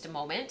down in just a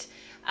moment.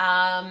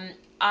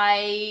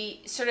 I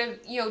sort of,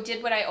 you know,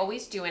 did what I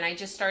always do, and I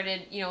just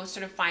started, you know,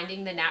 sort of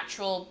finding the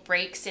natural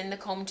breaks in the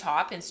comb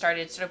top and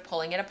started sort of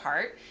pulling it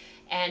apart,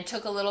 and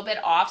took a little bit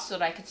off so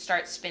that I could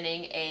start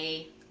spinning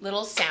a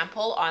little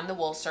sample on the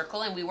wool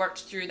circle, and we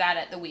worked through that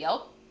at the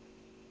wheel.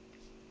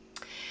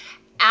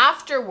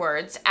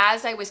 Afterwards,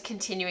 as I was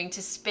continuing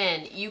to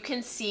spin, you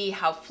can see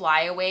how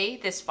flyaway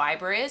this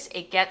fiber is.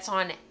 It gets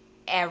on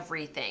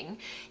everything.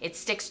 It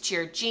sticks to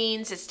your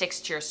jeans, it sticks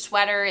to your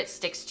sweater, it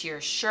sticks to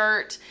your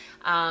shirt,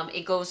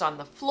 it goes on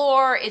the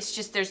floor. It's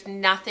just, there's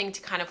nothing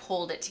to kind of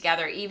hold it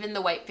together. Even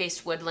the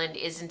white-faced woodland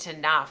isn't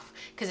enough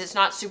because it's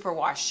not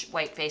superwash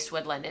white-faced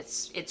woodland,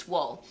 it's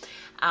wool.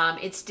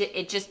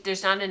 It just,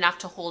 there's not enough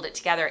to hold it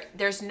together.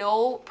 There's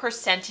no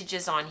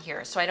percentages on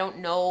here, so I don't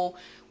know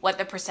what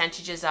the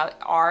percentages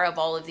are of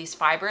all of these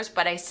fibers,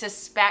 but I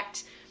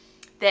suspect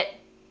that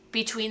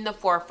between the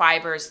 4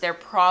 fibers, they're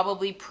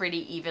probably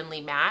pretty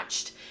evenly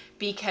matched,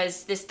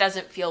 because this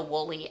doesn't feel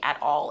woolly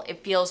at all.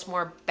 It feels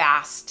more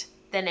bast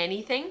than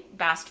anything,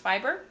 bast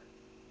fiber.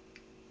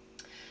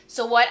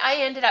 So what I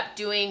ended up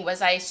doing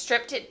was I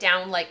stripped it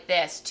down like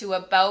this to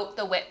about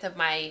the width of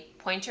my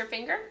pointer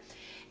finger.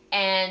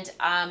 And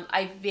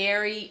I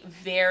very,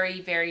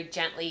 very, very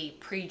gently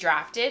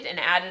pre-drafted and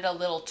added a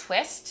little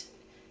twist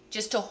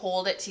just to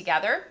hold it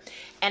together.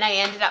 And I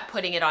ended up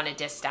putting it on a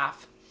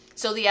distaff.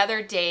 So the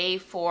other day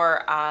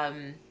for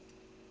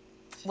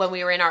when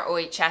we were in our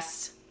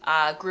OHS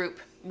group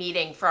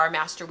meeting for our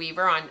Master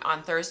Weaver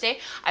on Thursday,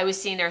 I was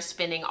seeing her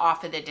spinning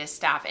off of the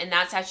distaff, and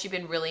that's actually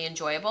been really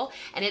enjoyable.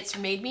 And it's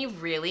made me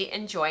really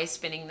enjoy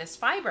spinning this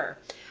fiber.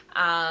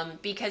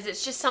 Because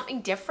it's just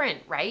something different,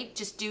 right?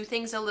 Just do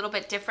things a little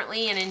bit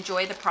differently and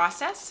enjoy the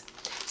process.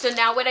 So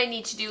now what I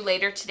need to do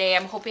later today,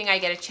 I'm hoping I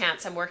get a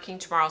chance. I'm working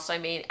tomorrow, so I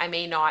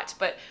may not,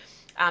 but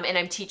and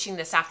I'm teaching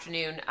this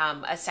afternoon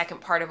a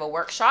second part of a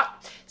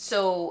workshop.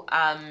 So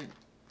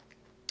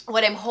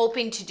what I'm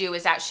hoping to do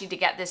is actually to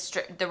get this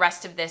the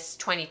rest of this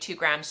 22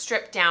 grams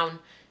stripped down,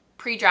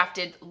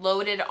 pre-drafted,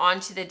 loaded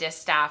onto the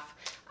distaff,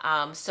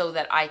 so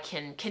that I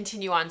can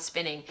continue on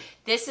spinning.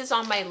 This is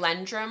on my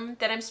Lendrum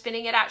that I'm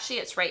spinning it, actually.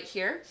 It's right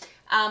here.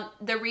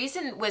 The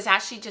reason was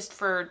actually just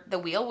for the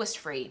wheel was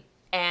free.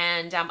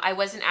 And I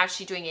wasn't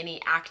actually doing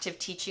any active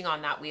teaching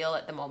on that wheel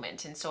at the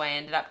moment. And so I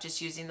ended up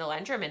just using the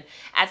Lendrum. And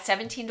at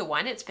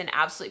 17-1, it's been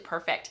absolutely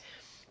perfect.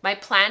 My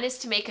plan is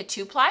to make a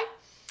 2-ply.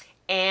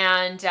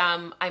 And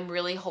I'm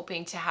really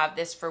hoping to have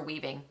this for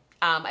weaving.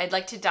 I'd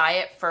like to dye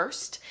it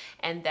first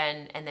and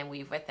then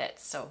weave with it.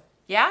 So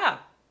yeah.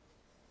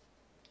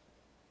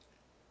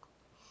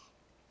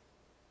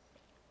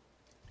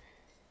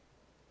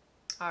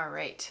 All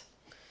right.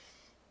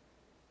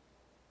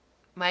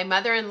 My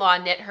mother-in-law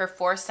knit her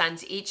 4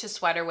 sons each a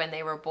sweater when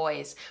they were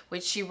boys,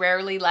 which she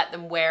rarely let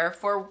them wear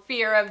for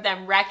fear of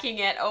them wrecking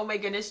it. Oh my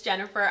goodness,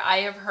 Jennifer, I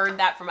have heard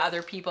that from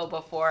other people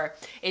before.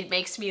 It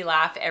makes me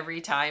laugh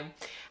every time.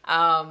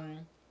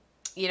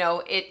 You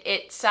know,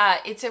 it's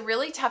a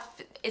really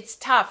tough, it's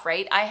tough,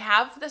 right? I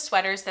have the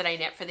sweaters that I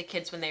knit for the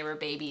kids when they were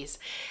babies,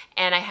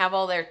 and I have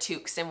all their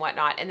toques and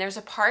whatnot. And there's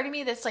a part of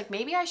me that's like,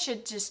 maybe I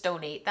should just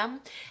donate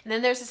them. And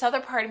then there's this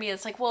other part of me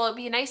that's like, well, it'd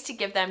be nice to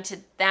give them to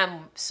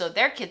them so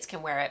their kids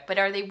can wear it. But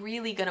are they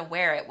really going to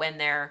wear it when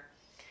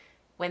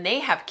they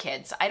have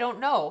kids? I don't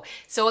know.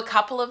 So a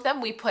couple of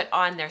them we put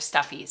on their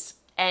stuffies.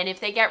 And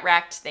if they get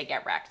wrecked, they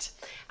get wrecked.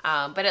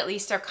 But at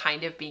least they're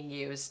kind of being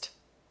used.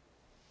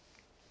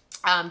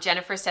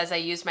 Jennifer says, I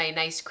use my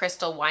nice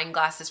crystal wine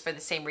glasses for the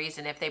same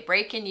reason. If they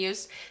break in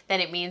use, then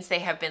it means they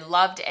have been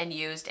loved and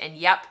used, and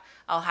yep,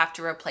 I'll have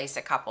to replace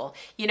a couple.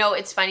 You know,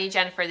 it's funny,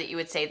 Jennifer, that you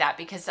would say that,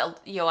 because,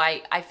 you know,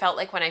 I felt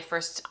like when I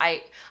first,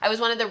 I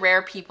was one of the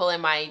rare people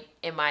in my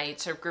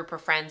sort of group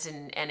of friends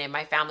and in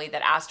my family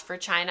that asked for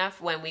china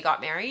when we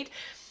got married.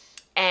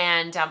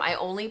 And I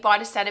only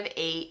bought a set of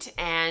 8,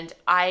 and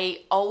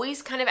I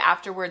always kind of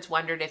afterwards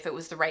wondered if it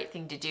was the right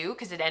thing to do,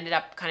 because it ended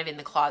up kind of in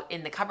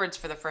the cupboards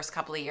for the first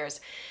couple of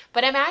years.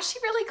 But I'm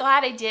actually really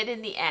glad I did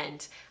in the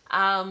end,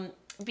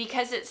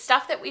 because it's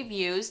stuff that we've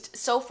used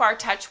so far.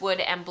 Touch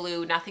wood and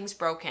blue, nothing's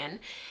broken,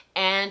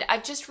 and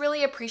I've just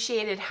really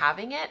appreciated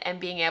having it and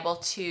being able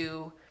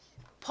to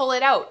pull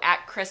it out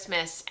at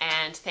Christmas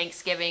and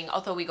Thanksgiving,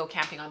 although we go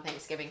camping on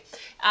Thanksgiving,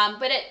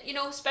 but at, you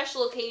know,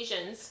 special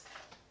occasions.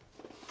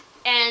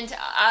 And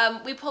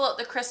we pull out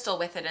the crystal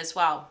with it as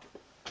well.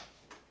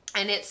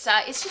 And it's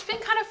just been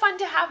kind of fun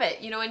to have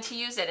it, you know, and to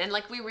use it. And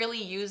like, we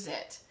really use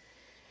it.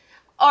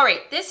 All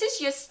right, this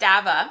is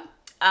Yustava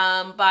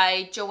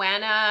by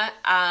Joanna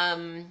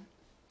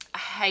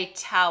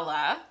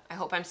Haitala. I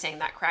hope I'm saying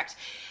that correct.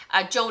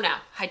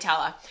 Jonah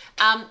Haitala.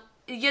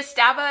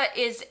 Yustava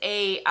is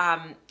a,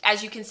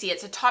 as you can see,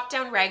 it's a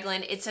top-down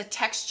raglan. It's a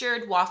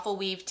textured waffle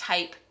weave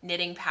type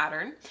knitting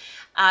pattern.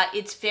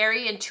 It's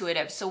very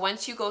intuitive. So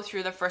once you go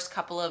through the first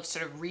couple of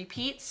sort of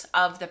repeats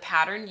of the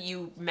pattern,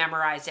 you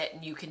memorize it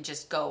and you can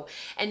just go.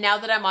 And now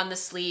that I'm on the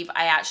sleeve,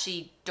 I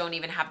actually don't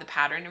even have the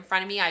pattern in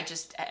front of me. I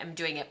just am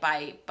doing it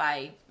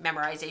by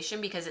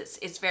memorization, because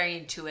it's very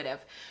intuitive.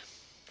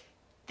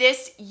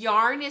 This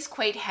yarn is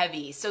quite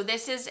heavy. So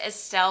this is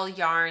Estelle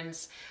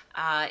Yarns.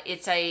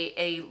 It's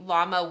a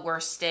llama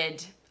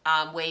worsted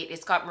weight.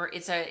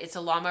 It's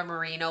a llama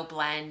merino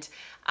blend.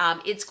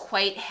 It's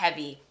quite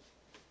heavy.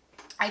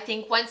 I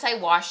think once I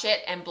wash it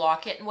and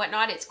block it and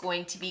whatnot, it's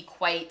going to be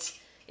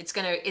it's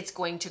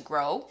going to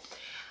grow.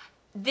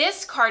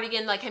 This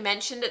cardigan, like I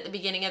mentioned at the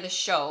beginning of the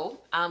show,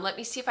 let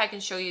me see if I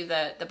can show you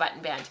the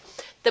button band.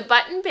 The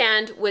button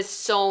band was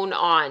sewn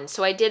on.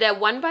 So I did a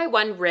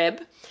 1x1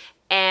 rib,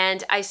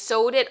 and I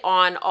sewed it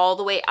on all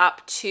the way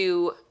up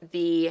to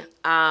the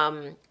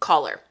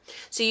collar.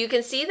 So you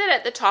can see that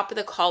at the top of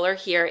the collar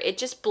here, it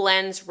just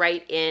blends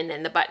right in,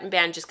 and the button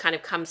band just kind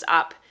of comes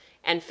up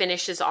and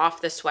finishes off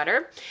the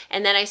sweater.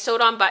 And then I sewed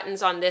on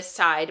buttons on this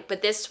side,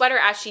 but this sweater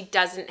actually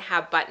doesn't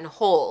have button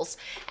holes.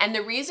 And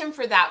the reason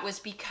for that was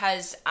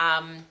because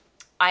I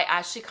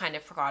actually kind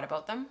of forgot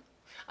about them.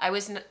 I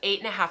was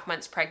 8.5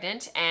 months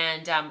pregnant,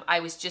 and I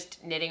was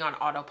just knitting on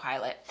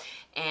autopilot,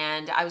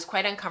 and I was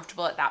quite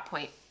uncomfortable at that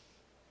point.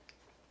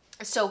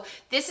 So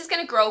this is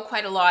going to grow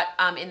quite a lot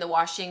in the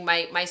washing.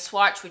 My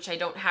swatch, which I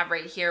don't have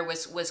right here,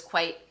 was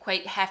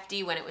quite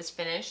hefty when it was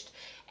finished,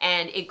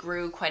 and it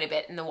grew quite a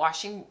bit in the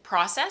washing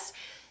process.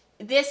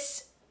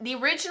 The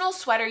original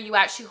sweater you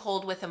actually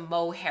hold with a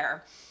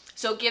mohair.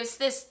 So it gives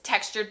this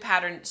textured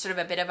pattern sort of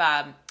a bit of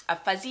a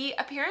fuzzy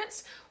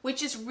appearance,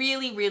 which is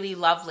really, really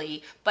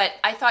lovely. But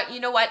I thought, you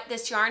know what,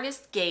 this yarn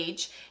is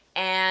gauge,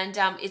 and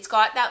it's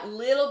got that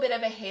little bit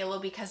of a halo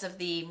because of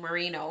the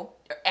merino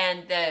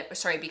and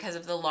because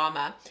of the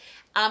llama.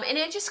 And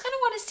I just kind of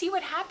want to see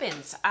what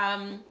happens.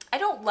 I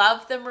don't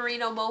love the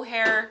merino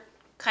mohair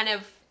kind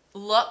of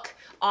look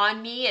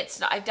on me.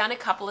 I've done a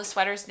couple of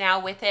sweaters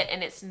now with it,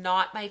 and it's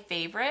not my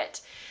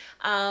favorite.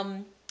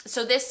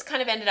 So this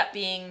kind of ended up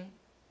being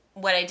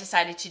what I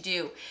decided to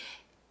do.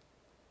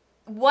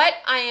 What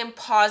I am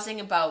pausing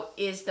about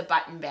is the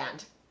button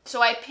band.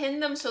 So I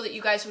pinned them so that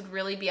you guys would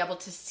really be able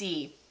to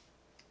see.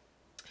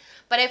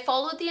 But I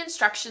followed the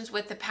instructions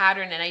with the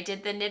pattern and I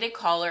did the knitted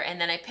collar and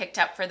then I picked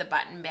up for the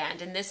button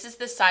band. And this is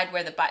the side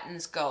where the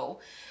buttons go.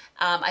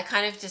 I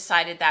kind of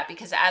decided that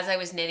because as I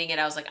was knitting it,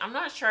 I was like, I'm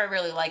not sure I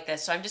really like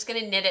this. So I'm just going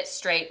to knit it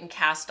straight and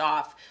cast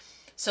off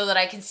so that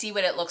I can see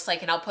what it looks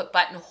like. And I'll put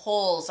button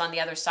holes on the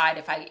other side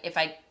if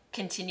I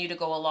continue to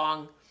go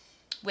along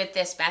with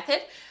this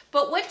method.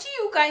 But what do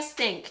you guys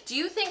think? Do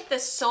you think the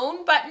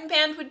sewn button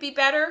band would be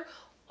better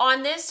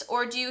on this,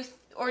 or do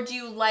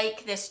you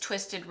like this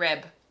twisted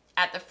rib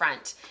at the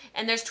front?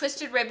 And there's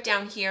twisted rib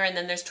down here, and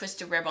then there's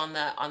twisted rib on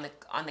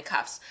the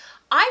cuffs.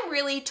 I'm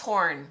really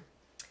torn.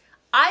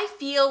 I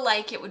feel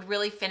like it would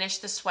really finish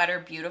the sweater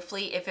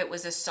beautifully if it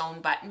was a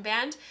sewn button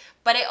band,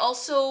 but I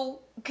also,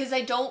 because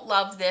I don't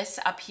love this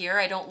up here,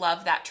 I don't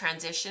love that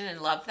transition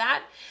and love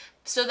that.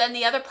 So then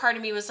the other part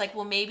of me was like,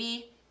 well,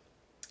 maybe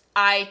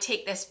I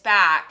take this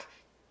back,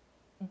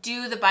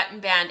 do the button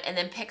band, and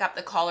then pick up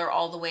the collar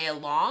all the way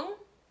along.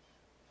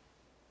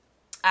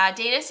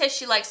 Dana says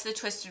she likes the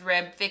twisted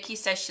rib. Vicky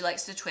says she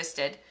likes the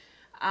twisted.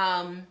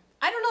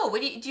 I don't know. What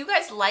do you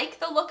guys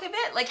like the look of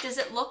it? Like, does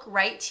it look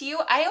right to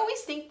you? I always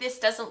think this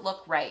doesn't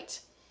look right.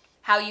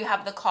 How you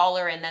have the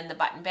collar and then the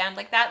button band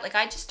like that. Like,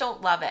 I just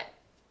don't love it.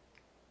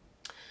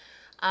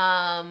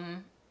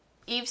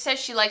 Eve says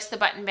she likes the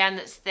button band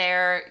that's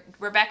there.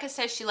 Rebecca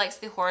says she likes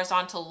the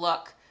horizontal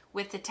look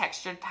with the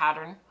textured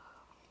pattern.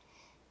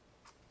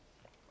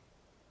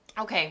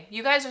 Okay,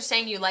 you guys are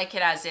saying you like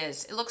it as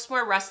is. It looks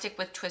more rustic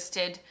with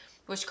twisted,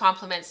 which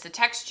complements the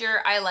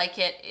texture. I like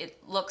it. It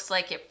looks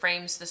like it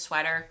frames the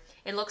sweater.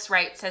 It looks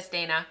right, says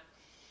Dana.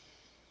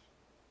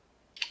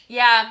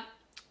 Yeah,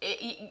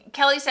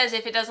 Kelly says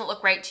if it doesn't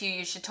look right to you,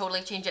 you should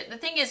totally change it. The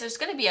thing is, there's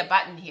going to be a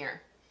button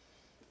here,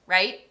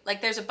 right?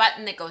 Like there's a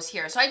button that goes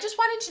here. So I just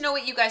wanted to know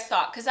what you guys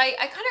thought, because I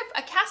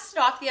cast it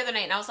off the other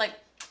night and I was like,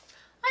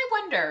 I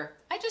wonder.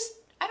 I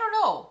don't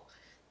know.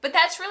 But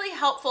that's really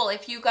helpful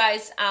if you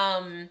guys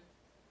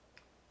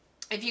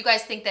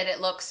think that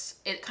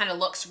it kind of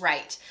looks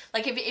right.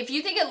 Like if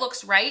you think it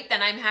looks right,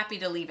 then I'm happy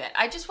to leave it.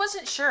 I just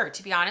wasn't sure,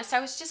 to be honest.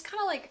 I was just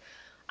kind of like,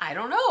 I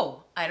don't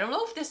know. I don't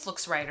know if this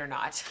looks right or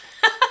not.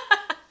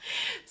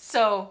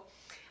 So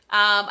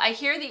I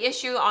hear the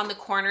issue on the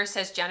corner,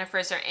 says Jennifer.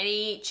 Is there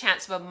any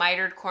chance of a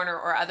mitered corner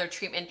or other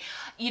treatment?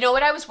 You know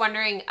what I was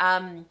wondering?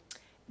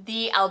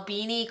 The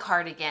Albini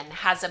cardigan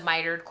has a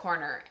mitered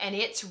corner and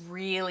it's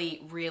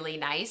really, really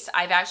nice.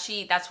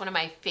 That's one of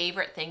my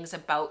favorite things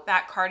about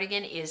that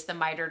cardigan is the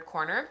mitered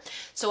corner.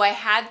 So I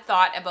had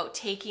thought about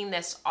taking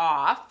this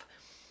off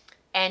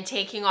and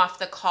taking off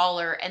the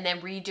collar and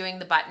then redoing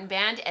the button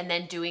band and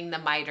then doing the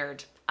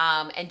mitered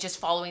and just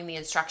following the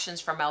instructions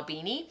from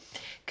Albini.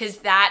 Because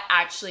that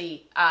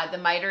actually, the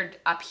mitered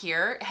up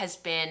here has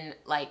been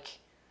like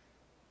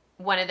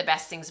one of the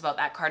best things about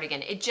that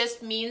cardigan. It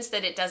just means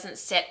that it doesn't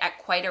sit at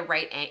quite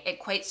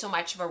so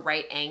much of a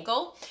right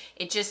angle.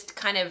 It just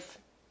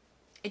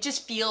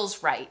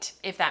feels right,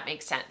 if that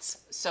makes sense.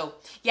 So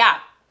yeah.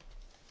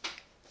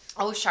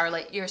 Oh,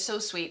 Charlotte, you're so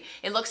sweet.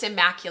 It looks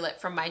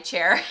immaculate from my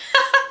chair.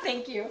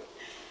 Thank you.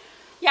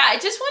 Yeah, I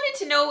just wanted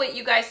to know what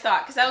you guys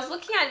thought, because I was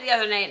looking at it the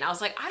other night and I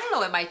was like, I don't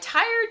know, am I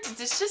tired? It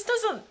just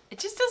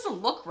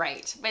doesn't look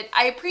right. But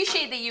I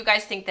appreciate that you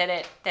guys think that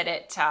it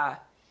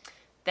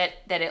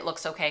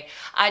looks okay.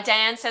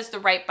 Diane says the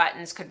right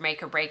buttons could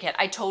make or break it.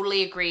 I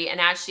totally agree. And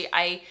actually,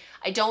 I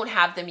don't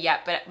have them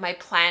yet, but my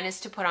plan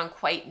is to put on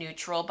quite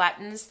neutral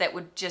buttons that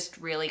would just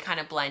really kind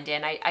of blend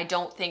in. I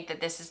don't think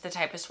that this is the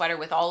type of sweater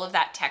with all of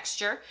that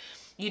texture.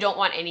 You don't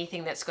want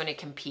anything that's going to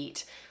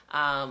compete.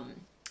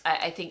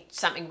 I think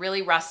something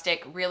really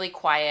rustic, really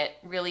quiet,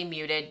 really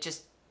muted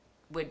just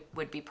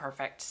would be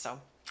perfect. So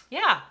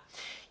yeah.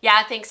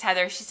 Yeah, thanks,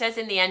 Heather. She says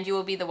in the end, you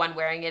will be the one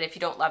wearing it. If you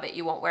don't love it,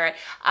 you won't wear it.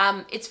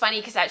 It's funny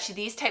because actually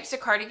these types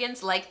of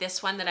cardigans, like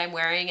this one that I'm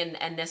wearing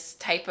and this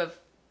type of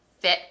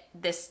fit,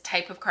 this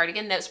type of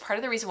cardigan, that's part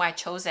of the reason why I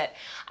chose it.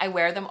 I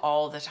wear them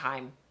all the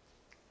time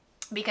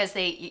because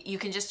you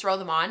can just throw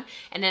them on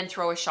and then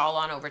throw a shawl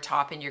on over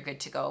top and you're good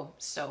to go.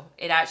 So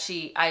it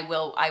actually, I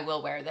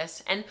will wear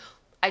this. And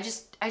I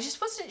just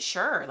wasn't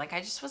sure. Like,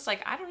 I just was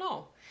like, I don't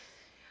know.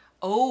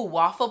 Oh,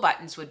 waffle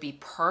buttons would be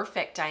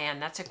perfect,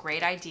 Diane. That's a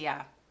great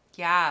idea.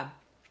 Yeah.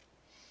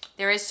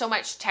 There is so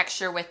much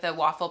texture with the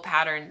waffle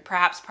pattern.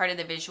 Perhaps part of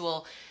the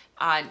visual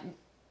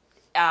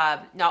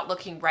not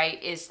looking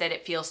right is that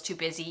it feels too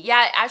busy.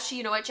 Yeah, actually,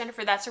 you know what,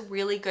 Jennifer? That's a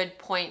really good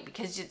point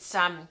because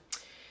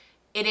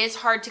it is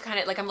hard to kind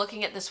of, like, I'm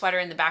looking at the sweater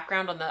in the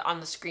background on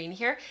the screen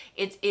here.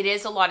 It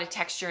is a lot of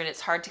texture and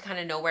it's hard to kind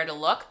of know where to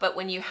look. But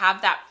when you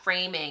have that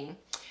framing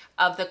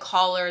of the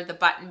collar, the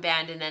button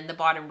band, and then the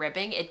bottom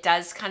ribbing, it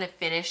does kind of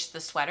finish the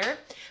sweater.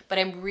 But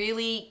I'm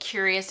really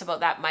curious about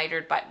that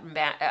mitered button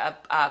band,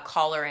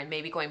 collar, and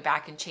maybe going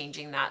back and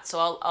changing that.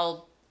 So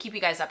I'll keep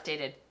you guys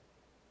updated.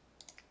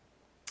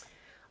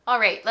 All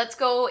right, let's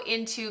go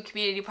into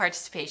community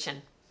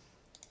participation.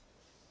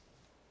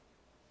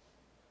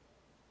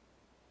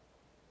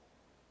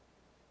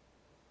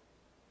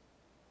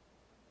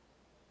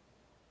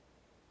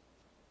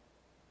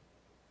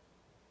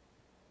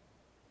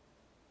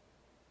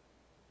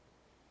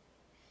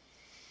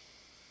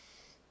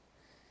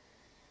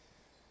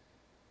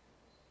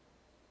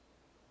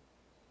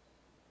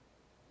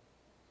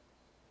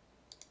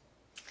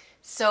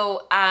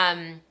 So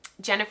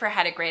Jennifer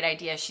had a great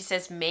idea. She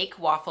says, make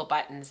waffle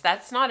buttons.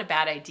 That's not a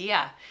bad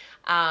idea.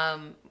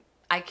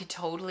 I could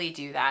totally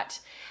do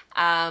that.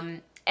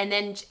 And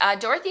then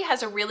Dorothy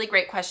has a really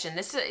great question.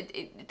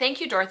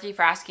 Thank you, Dorothy,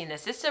 for asking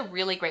this. This is a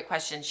really great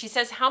question. She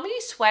says, how many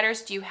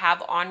sweaters do you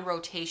have on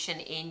rotation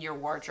in your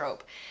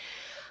wardrobe?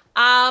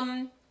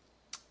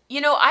 You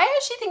know, I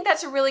actually think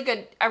that's a really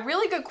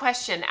good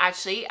question,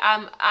 actually.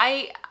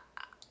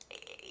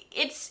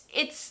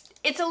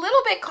 It's a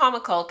little bit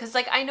comical because,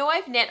 like, I know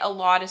I've knit a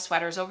lot of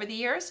sweaters over the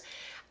years.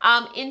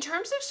 In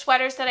terms of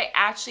sweaters that I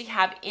actually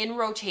have in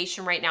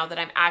rotation right now that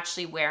I'm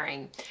actually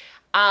wearing,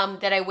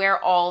 that I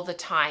wear all the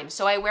time.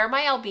 So I wear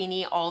my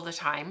Albini all the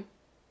time.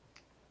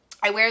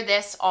 I wear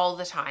this all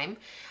the time.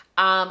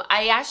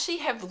 I actually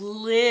have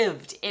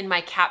lived in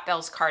my Cat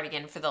Bells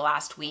cardigan for the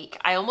last week.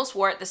 I almost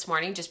wore it this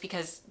morning just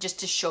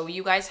to show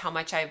you guys how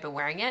much I've been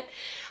wearing it.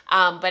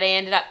 But I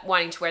ended up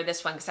wanting to wear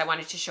this one because I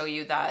wanted to show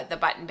you the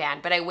button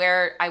band. But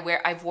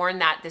I've worn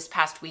that this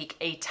past week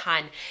a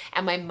ton.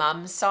 And my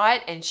mom saw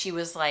it and she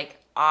was like,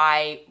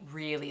 I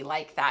really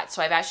like that.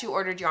 So I've actually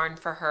ordered yarn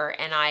for her,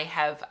 and I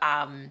have,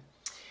 I'm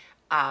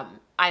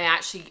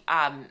actually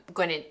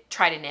going to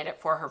try to knit it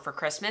for her for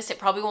Christmas. It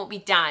probably won't be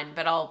done,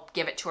 but I'll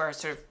give it to her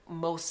sort of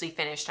mostly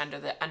finished under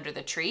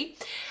the tree.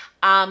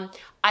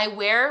 I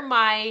wear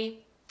my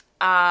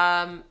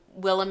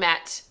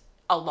Willamette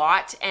a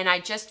lot, and I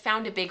just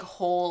found a big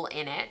hole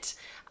in it.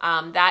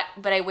 But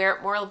I wear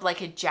it more of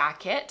like a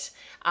jacket.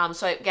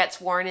 So it gets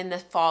worn in the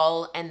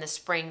fall and the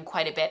spring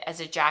quite a bit as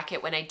a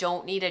jacket when I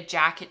don't need a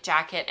jacket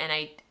and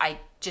I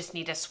just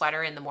need a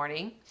sweater in the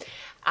morning.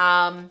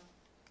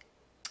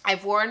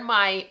 I've worn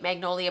my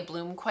Magnolia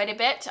Bloom quite a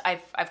bit.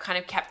 I've kind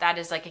of kept that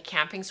as like a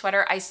camping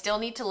sweater. I still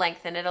need to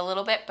lengthen it a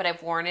little bit, but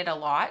I've worn it a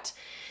lot.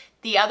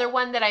 The other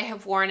one that I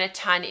have worn a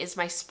ton is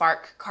my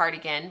Spark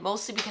cardigan,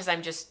 mostly because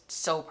I'm just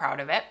so proud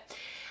of it.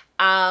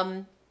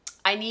 And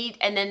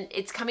then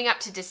it's coming up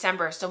to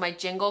December, so my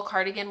Jingle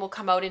cardigan will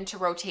come out into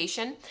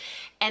rotation.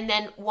 And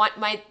then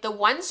the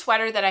one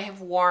sweater that I have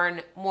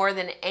worn more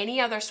than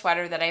any other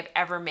sweater that I've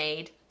ever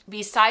made,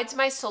 besides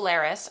my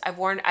Solaris, I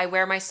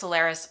wear my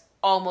Solaris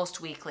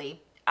almost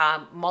weekly,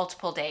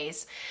 multiple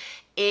days,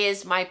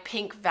 is my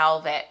pink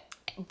velvet.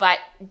 But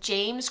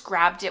James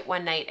grabbed it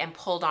one night and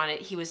pulled on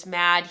it. He was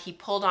mad. He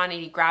pulled on it.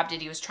 He grabbed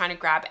it. He was trying to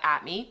grab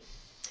at me,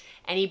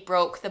 and he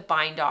broke the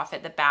bind off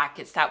at the back.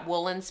 It's that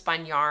woolen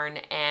spun yarn,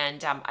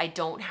 and I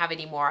don't have it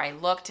anymore. I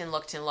looked and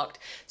looked and looked.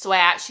 So I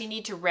actually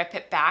need to rip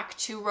it back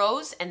 2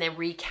 rows and then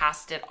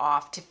recast it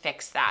off to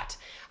fix that,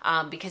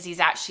 because he's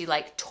actually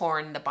like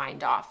torn the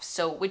bind off.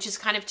 So, which is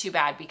kind of too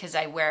bad because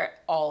I wear it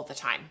all the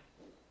time.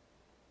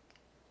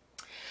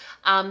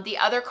 The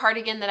other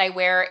cardigan that I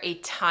wear a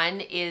ton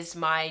is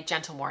my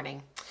Gentle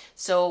Morning.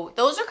 So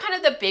those are kind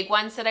of the big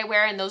ones that I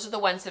wear, and those are the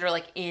ones that are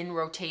like in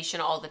rotation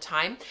all the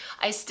time.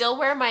 I still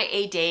wear my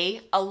A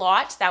Day a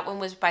lot. That one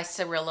was by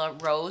Cirilla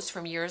Rose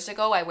from years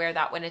ago. I wear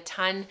that one a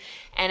ton,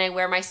 and I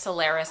wear my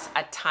Solaris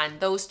a ton.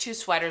 Those 2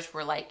 sweaters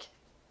were like,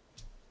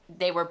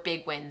 they were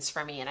big wins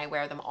for me, and I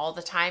wear them all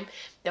the time.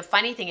 The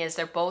funny thing is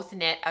they're both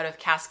knit out of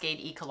Cascade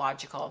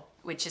Ecological,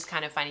 which is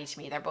kind of funny to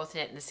me. They're both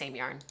knit in the same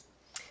yarn.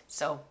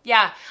 So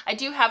yeah, I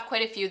do have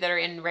quite a few that are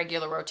in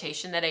regular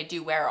rotation that I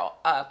do wear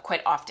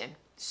quite often.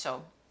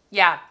 So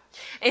yeah,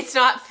 it's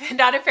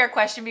not a fair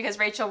question because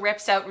Rachel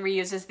rips out and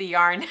reuses the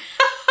yarn.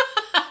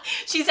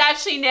 She's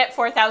actually knit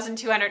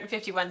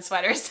 4,251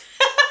 sweaters.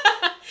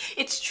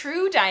 It's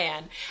true,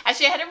 Diane.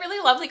 Actually, I had a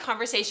really lovely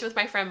conversation with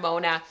my friend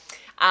Mona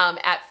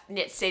at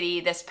Knit City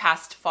this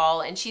past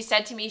fall, and she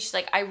said to me, she's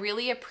like, I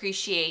really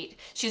appreciate,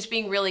 she was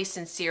being really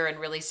sincere and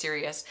really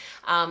serious.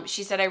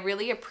 She said, I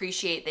really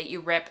appreciate that you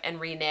rip and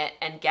reknit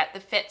and get the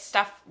fit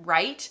stuff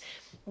right,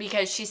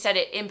 because she said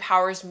it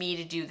empowers me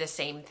to do the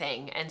same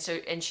thing. And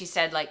she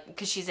said, like,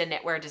 because she's a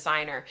knitwear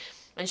designer,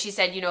 and she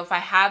said, you know, if I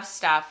have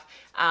stuff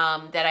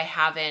that I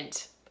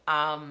haven't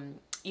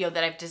you know,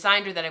 that I've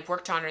designed or that I've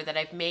worked on or that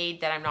I've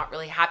made that I'm not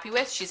really happy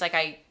with, she's like,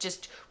 I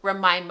just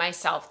remind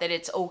myself that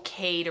it's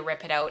okay to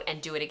rip it out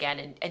and do it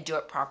again and do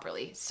it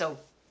properly. So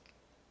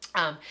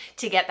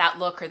to get that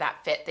look or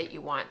that fit that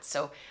you want.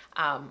 So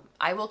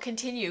I will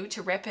continue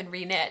to rip and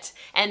reknit.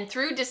 And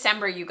through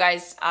December, you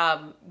guys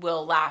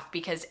will laugh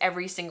because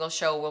every single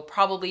show will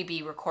probably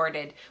be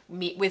recorded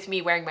with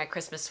me wearing my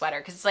Christmas sweater,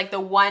 because it's like the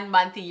 1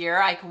 month a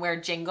year I can wear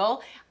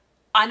Jingle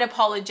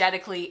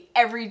unapologetically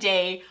every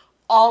day,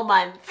 all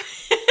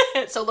month.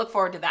 So look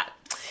forward to that.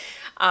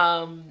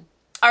 All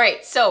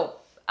right, so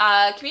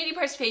community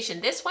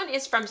participation. This one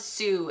is from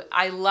Sue.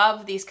 I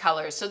love these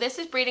colors. So this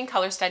is Breeding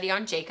Color Study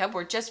on Jacob.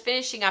 We're just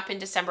finishing up in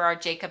December our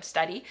Jacob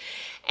study,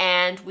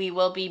 and we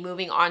will be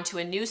moving on to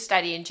a new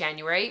study in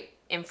January.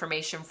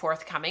 Information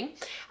forthcoming.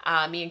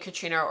 Me and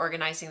Katrina are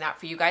organizing that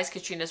for you guys.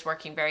 Katrina's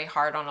working very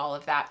hard on all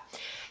of that.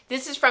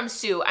 This is from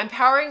Sue. I'm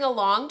powering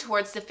along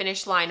towards the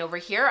finish line over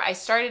here. I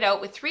started out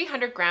with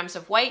 300 grams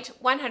of white,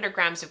 100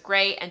 grams of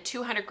gray, and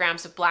 200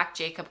 grams of black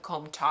Jacob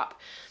comb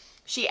top.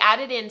 She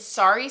added in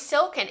sari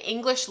silk and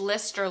English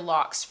Lister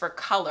locks for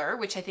color,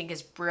 which I think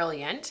is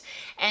brilliant,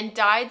 and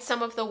dyed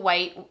some of the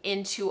white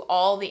into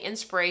all the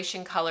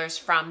inspiration colors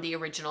from the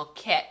original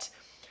kit.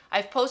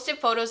 I've posted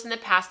photos in the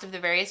past of the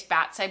various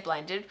bats I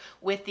blended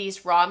with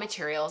these raw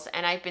materials,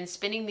 and I've been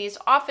spinning these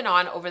off and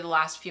on over the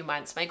last few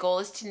months. My goal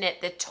is to knit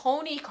the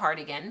Tony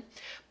cardigan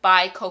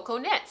by Coco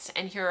Knits,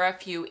 and here are a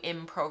few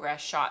in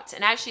progress shots.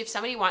 And actually, if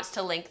somebody wants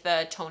to link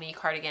the Tony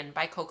cardigan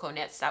by Coco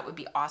Knits, that would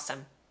be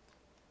awesome.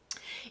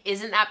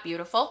 Isn't that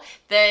beautiful?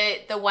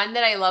 The one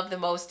that I love the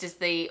most is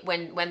the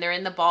when they're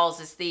in the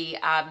balls is the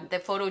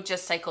photo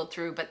just cycled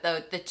through, but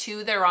the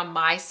two that are on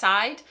my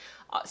side,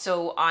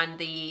 so on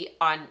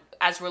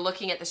as we're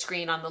looking at the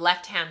screen on the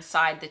left hand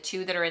side, the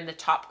two that are in the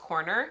top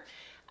corner,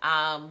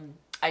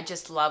 I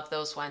just love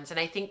those ones. And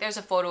I think there's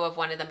a photo of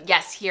one of them,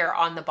 yes, here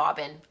on the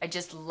bobbin. I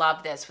just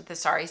love this with the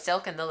sari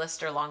silk and the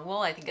Lister long wool.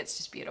 I think it's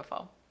just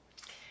beautiful.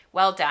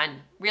 Well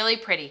done, really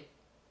pretty.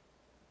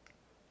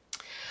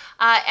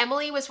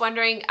 Emily was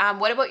wondering,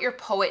 what about your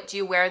Poet? Do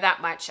you wear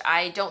that much?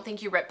 I don't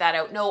think you ripped that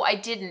out. No, I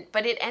didn't,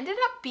 but it ended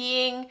up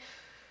being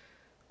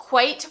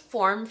quite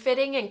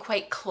form-fitting and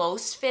quite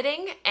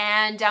close-fitting.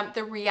 And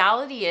the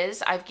reality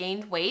is I've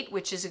gained weight,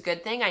 which is a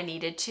good thing. I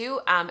needed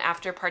to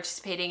after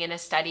participating in a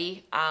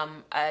study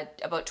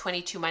about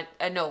 20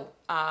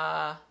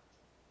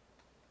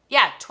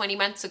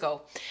 months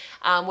ago,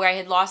 where I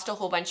had lost a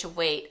whole bunch of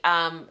weight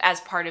as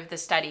part of the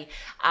study.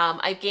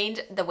 I've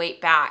gained the weight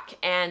back.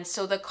 And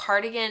so the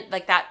cardigan,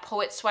 like that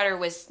Poet sweater,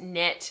 was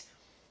knit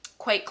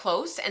quite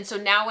close. And so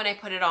now when I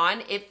put it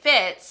on, it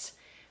fits,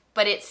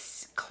 but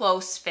it's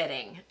close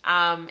fitting.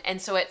 And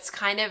so it's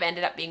kind of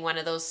ended up being one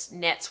of those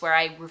knits where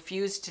I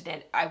refuse to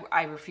knit,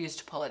 I refuse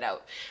to pull it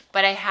out.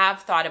 But I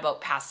have thought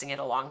about passing it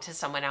along to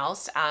someone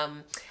else.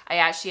 I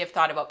actually have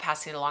thought about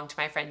passing it along to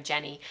my friend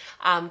Jenny,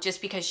 just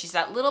because she's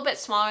that little bit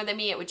smaller than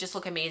me. It would just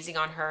look amazing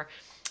on her.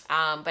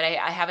 But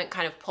I haven't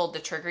kind of pulled the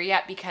trigger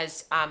yet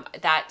because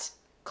that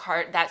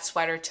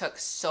sweater took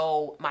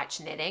so much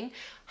knitting.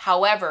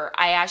 However,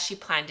 I actually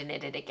plan to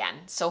knit it again.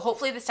 So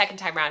hopefully the second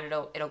time around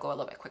it'll go a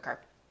little bit quicker.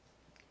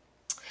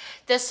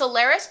 The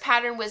Solaris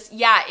pattern was,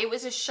 yeah, it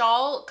was a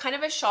shawl, kind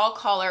of a shawl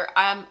collar.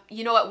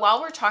 You know what, while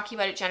we're talking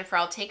about it, Jennifer,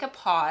 I'll take a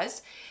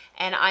pause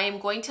and I am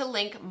going to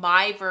link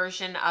my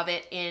version of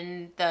it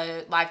in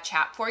the live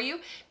chat for you,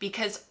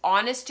 because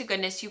honest to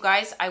goodness, you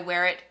guys, I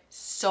wear it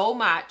so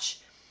much,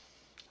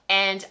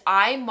 and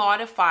I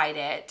modified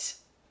it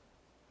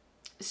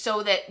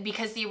so that,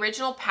 because the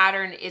original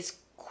pattern is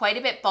quite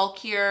a bit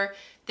bulkier,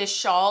 the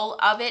shawl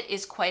of it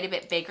is quite a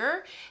bit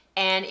bigger,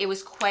 and it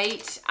was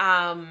quite,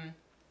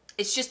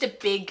 it's just a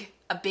big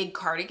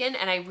cardigan,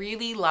 and I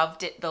really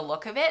loved it, the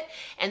look of it.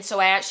 And so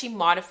I actually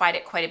modified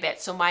it quite a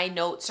bit. So my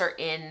notes are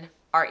in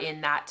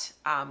that,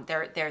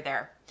 they're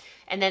there.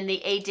 And then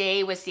the A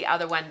Day was the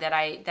other one that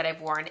I've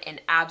worn an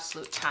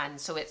absolute ton.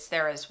 So it's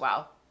there as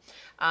well.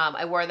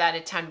 I wore that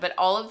a ton, but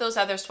all of those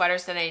other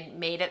sweaters that I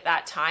made at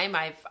that time,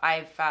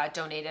 I've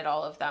donated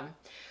all of them.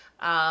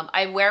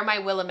 I wear my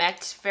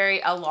Willamette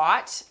a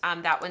lot.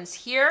 That one's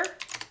here.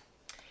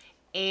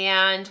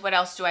 And what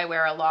else do I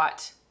wear a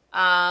lot?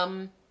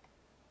 I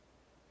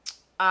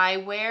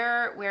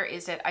wear, where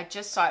is it? I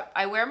just saw it.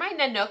 I wear my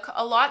Nanook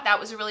a lot. That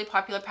was a really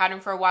popular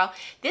pattern for a while.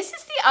 This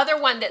is the other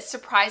one that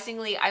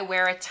surprisingly I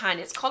wear a ton.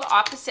 It's called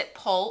Opposite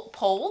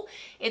Pole.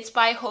 It's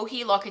by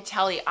Joji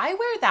Locatelli. I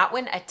wear that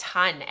one a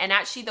ton. And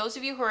actually, those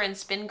of you who are in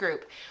spin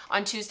group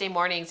on Tuesday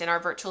mornings in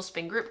our virtual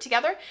spin group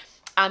together,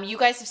 you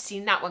guys have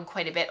seen that one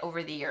quite a bit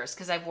over the years,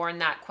 because I've worn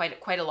that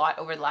quite a lot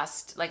over the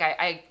last, like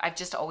I've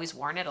just always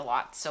worn it a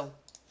lot. So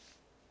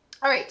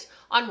all right,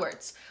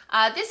 onwards.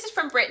 This is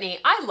from Brittany.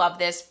 I love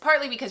this,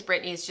 partly because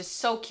Brittany is just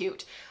so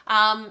cute.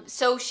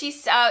 So she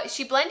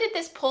blended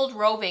this pulled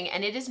roving,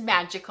 and it is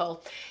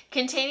magical,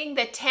 containing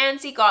the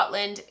Tansy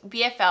Gotland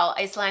BFL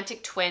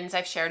Icelandic twins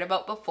I've shared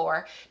about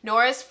before,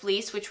 Nora's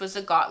fleece, which was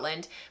a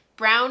Gotland,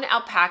 brown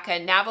alpaca,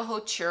 Navajo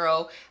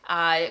churro,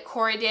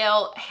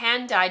 Corriedale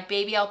hand-dyed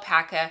baby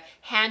alpaca,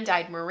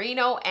 hand-dyed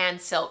merino, and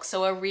silk.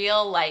 So a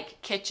real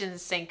like kitchen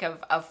sink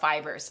of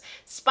fibers.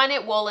 Spun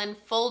it woolen,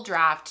 full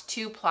draft,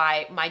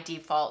 2-ply, my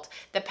default.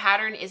 The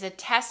pattern is a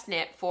test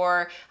knit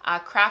for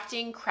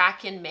Crafting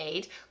Kraken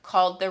Made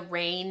called the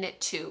Rain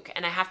Toque.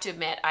 And I have to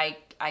admit, I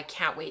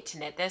can't wait to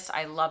knit this.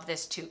 I love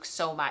this toque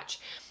so much.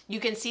 You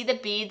can see the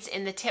beads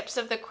in the tips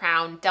of the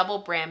crown, double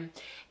brim,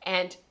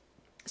 and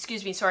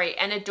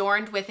and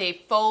adorned with a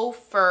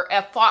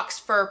fox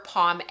fur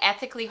palm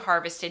ethically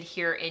harvested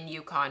here in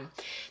Yukon.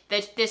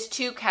 This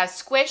toque has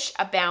squish,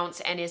 a bounce,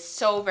 and is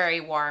so very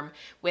warm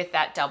with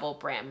that double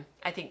brim.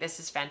 I think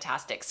this is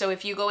fantastic. So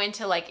if you go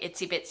into like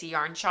Itsy Bitsy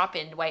Yarn Shop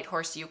in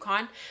Whitehorse,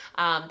 Yukon,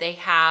 they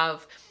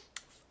have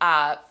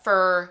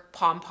fur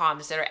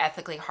pom-poms that are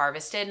ethically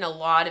harvested, and a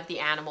lot of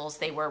the animals,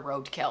 they were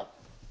roadkill.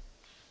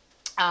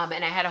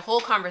 And I had a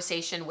whole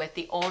conversation with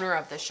the owner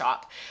of the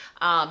shop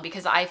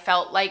because I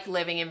felt like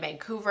living in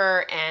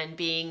Vancouver and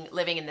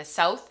living in the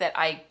South that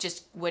I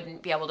just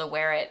wouldn't be able to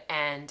wear it.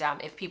 And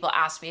if people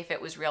asked me if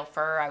it was real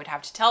fur, I would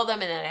have to tell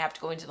them, and then I'd have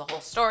to go into the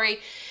whole story.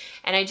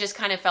 And I just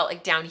kind of felt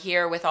like down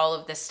here with all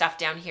of this stuff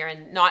down here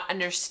and not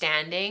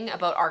understanding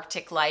about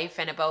Arctic life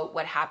and about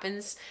what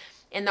happens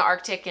in the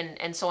Arctic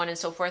and so on and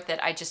so forth,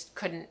 that I just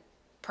couldn't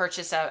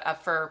purchase a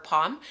fur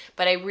pom.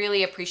 But I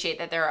really appreciate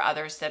that there are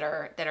others that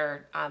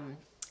are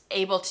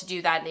able to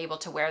do that and able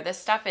to wear this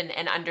stuff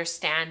and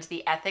understand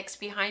the ethics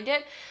behind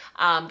it,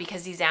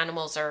 because these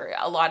animals are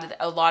a lot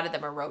of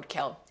them are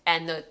roadkill,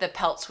 and the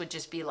pelts would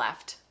just be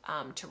left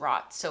to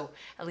rot. So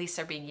at least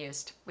they're being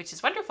used, which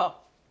is wonderful.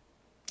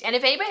 And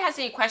if anybody has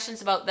any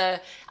questions about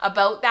that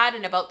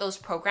and about those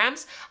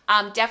programs,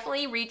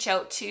 definitely reach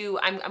out to,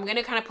 I'm going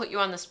to kind of put you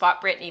on the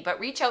spot, Brittany, but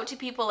reach out to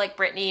people like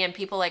Brittany and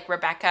people like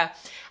Rebecca,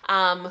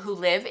 who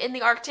live in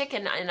the Arctic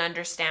and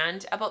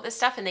understand about this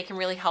stuff, and they can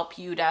really help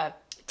you to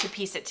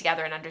piece it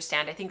together and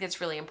understand. I think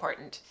that's really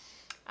important,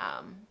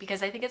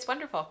 because I think it's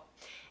wonderful.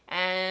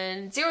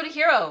 And Zero to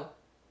Hero.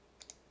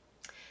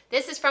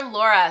 This is from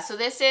Laura. So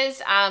this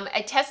is,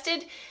 I test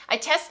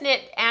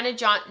knit Anna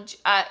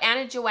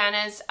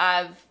Joanna's,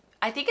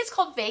 I think it's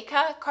called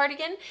Veka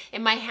cardigan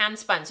in my hand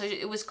spun. So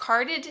it was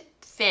carded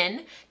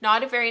thin,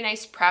 not a very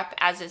nice prep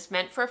as it's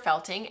meant for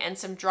felting, and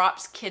some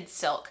drops kid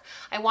silk.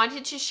 I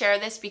wanted to share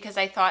this because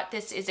I thought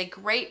this is a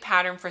great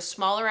pattern for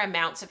smaller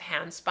amounts of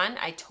hand spun.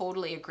 I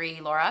totally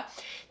agree, Laura.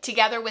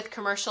 Together with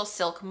commercial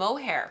silk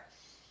mohair.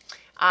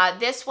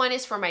 This one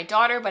is for my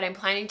daughter, but I'm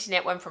planning to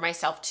knit one for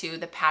myself too.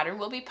 The pattern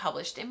will be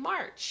published in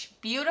March.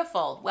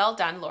 Beautiful. Well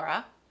done,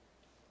 Laura.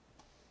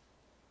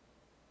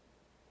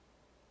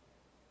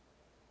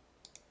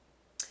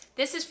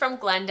 This is from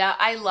Glenda.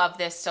 I love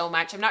this so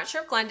much. I'm not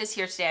sure if Glenda's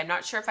here today. I'm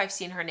not sure if I've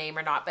seen her name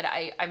or not, but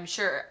I'm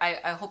sure,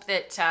 I hope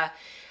that,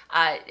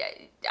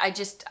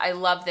 I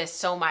love this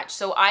so much.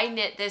 So I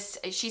knit this,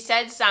 she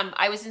says,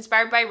 I was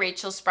inspired by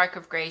Rachel's Spark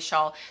of Gray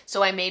shawl,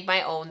 so I made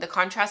my own. The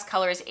contrast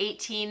color is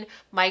 18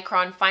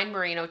 micron fine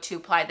merino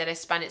 2-ply that I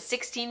spun at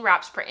 16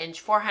 wraps per inch,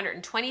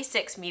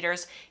 426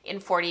 meters in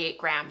 48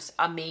 grams.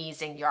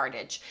 Amazing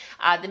yardage.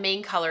 The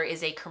main color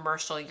is a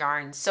commercial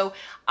yarn. So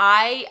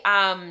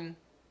I,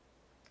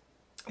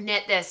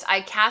 knit this.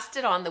 I cast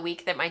it on the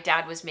week that my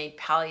dad was made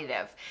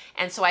palliative.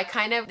 And so I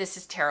kind of, this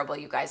is terrible,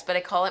 you guys, but I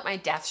call it my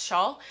death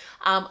shawl.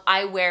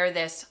 I wear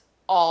this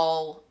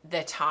all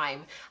the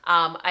time.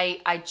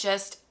 I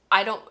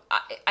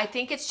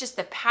think it's just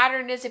the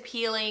pattern is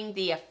appealing.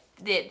 The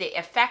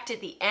effect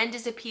at the end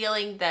is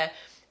appealing.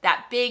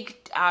 That big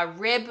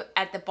rib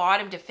at the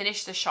bottom to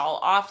finish the shawl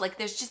off. Like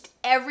there's just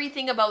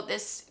everything about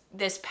this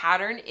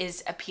pattern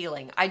is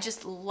appealing. I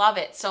just love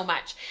it so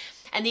much.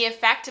 And the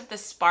effect of the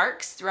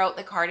sparks throughout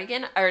the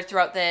cardigan, or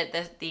throughout the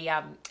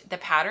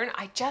pattern,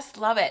 I just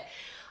love it.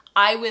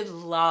 I would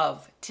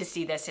love to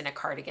see this in a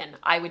cardigan.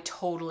 I would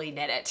totally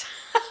knit it.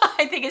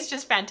 I think it's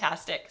just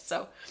fantastic.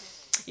 So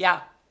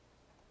yeah.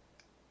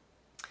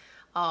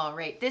 All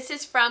right, this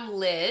is from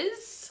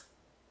Liz.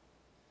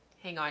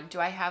 Hang on, do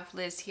I have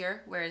Liz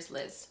here? Where is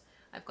Liz?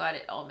 I've got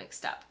it all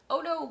mixed up. Oh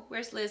no,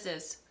 where's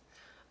Liz's?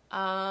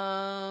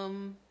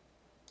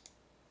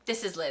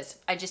 This is Liz.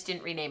 I just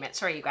didn't rename it.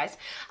 Sorry, you guys.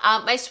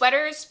 My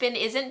sweater spin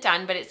isn't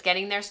done, but it's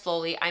getting there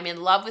slowly. I'm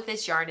in love with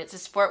this yarn. It's a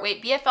sport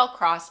weight BFL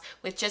cross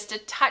with just a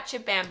touch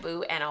of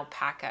bamboo and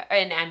alpaca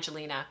and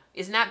Angelina.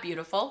 Isn't that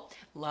beautiful?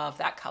 Love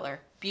that color.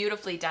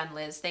 Beautifully done,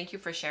 Liz. Thank you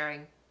for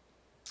sharing.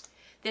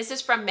 This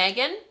is from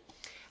Megan.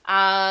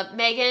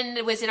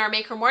 Megan was in our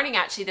Maker Morning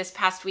actually this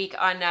past week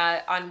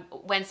on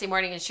Wednesday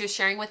morning, and she was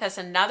sharing with us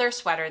another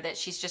sweater that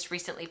she's just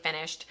recently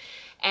finished.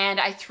 And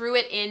I threw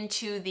it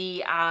into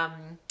the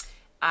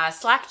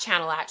Slack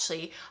channel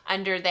actually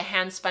under the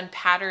hand spun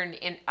pattern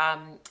in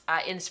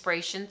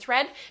inspiration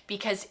thread,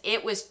 because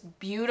it was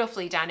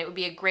beautifully done. It would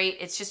be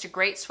it's just a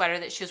great sweater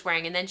that she was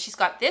wearing. And then she's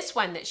got this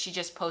one that she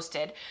just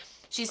posted.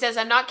 She says,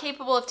 I'm not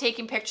capable of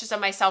taking pictures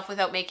of myself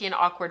without making an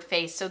awkward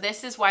face, so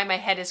this is why my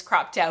head is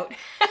cropped out.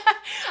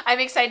 I'm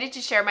excited to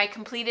share my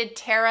completed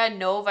Terra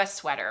Nova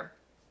sweater.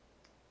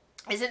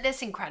 Isn't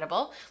this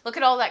incredible? Look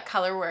at all that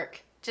color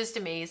work. Just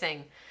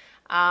amazing.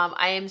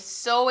 I am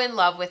so in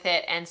love with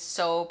it and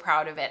so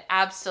proud of it.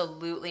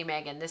 Absolutely,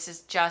 Megan. This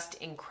is just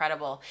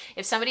incredible.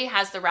 If somebody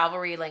has the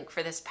Ravelry link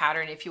for this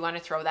pattern, if you want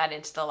to throw that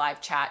into the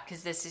live chat,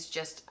 because this is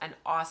just an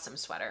awesome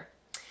sweater.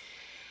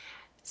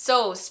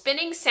 So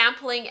spinning,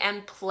 sampling,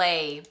 and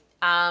play.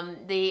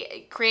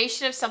 The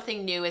creation of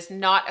something new is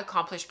not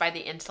accomplished by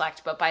the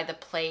intellect, but by the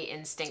play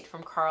instinct,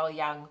 from Carl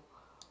Jung.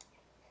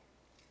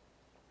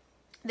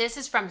 This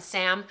is from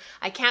Sam.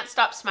 I can't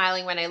stop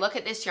smiling when I look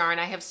at this yarn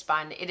I have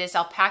spun. It is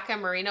alpaca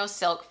merino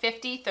silk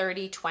 50,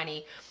 30,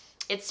 20.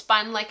 It's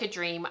spun like a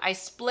dream. I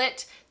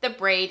split the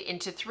braid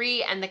into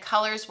 3, and the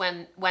colors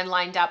when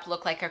lined up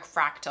look like a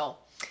fractal.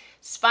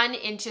 Spun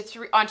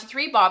onto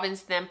 3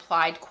 bobbins, then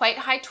plied quite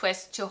high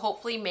twists to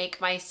hopefully make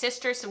my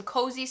sister some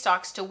cozy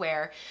socks to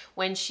wear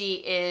when she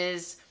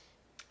is,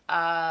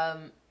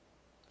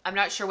 I'm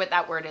not sure what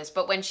that word is,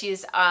 but when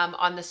she's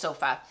on the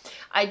sofa.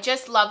 I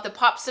just love the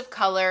pops of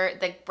color,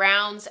 the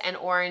browns and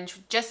orange,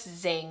 just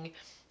zing.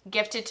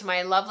 Gifted to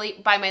by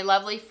my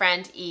lovely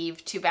friend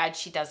Eve. Too bad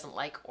she doesn't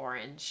like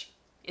orange.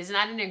 Isn't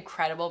that an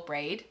incredible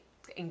braid?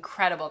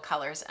 Incredible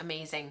colors,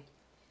 amazing.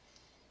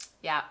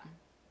 Yeah.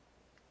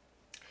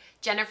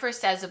 Jennifer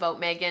says about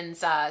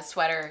Megan's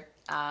sweater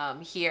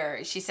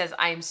here, she says,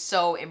 I am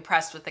so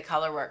impressed with the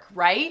color work,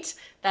 right?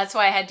 That's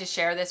why I had to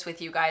share this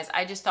with you guys.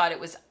 I just thought it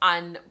was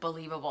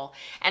unbelievable.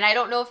 And I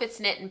don't know if it's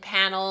knit in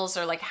panels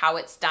or like how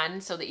it's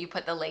done so that you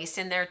put the lace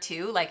in there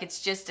too. Like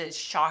it's just a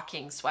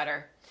shocking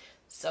sweater.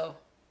 So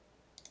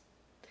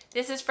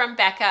this is from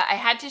Becca. I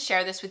had to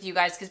share this with you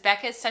guys because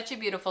Becca is such a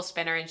beautiful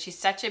spinner and she's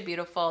such a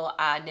beautiful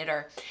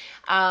knitter.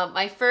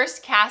 My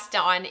first cast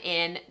on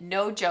in,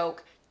 no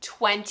joke,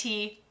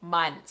 20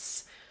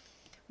 months.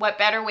 What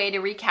better way to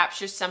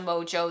recapture some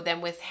mojo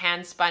than with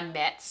hand-spun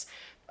mitts?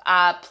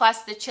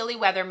 Plus, the chilly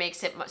weather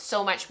makes it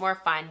so much more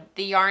fun.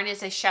 The yarn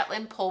is a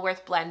Shetland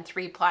Polworth blend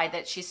 3-ply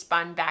that she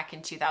spun back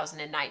in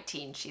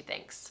 2019, she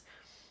thinks.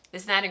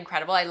 Isn't that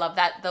incredible? I love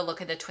that, the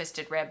look of the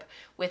twisted rib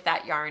with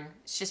that yarn.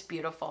 It's just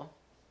beautiful.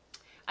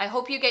 I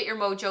hope you get your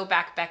mojo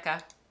back,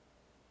 Becca.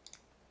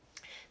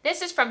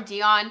 This is from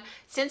Dion.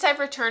 Since I've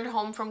returned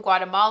home from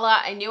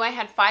Guatemala, I knew I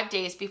had 5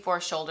 days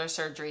before shoulder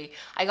surgery.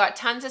 I got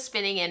tons of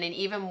spinning in and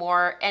even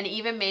more, and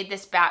even made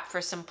this bat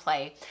for some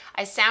play.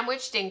 I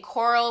sandwiched in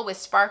coral with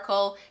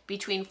sparkle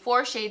between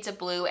 4 shades of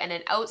blue and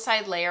an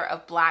outside layer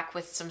of black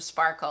with some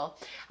sparkle.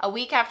 A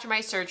week after my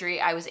surgery,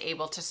 I was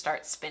able to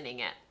start spinning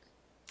it.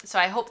 So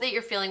I hope that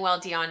you're feeling well,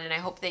 Dion, and I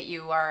hope that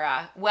you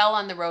are well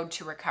on the road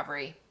to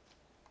recovery.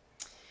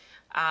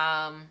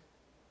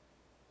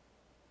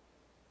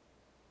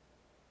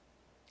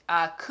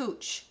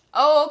 Cooch.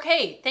 Oh,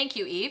 okay. Thank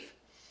you, Eve.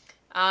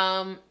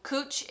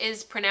 Cooch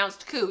is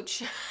pronounced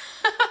cooch.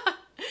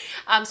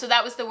 So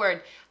that was the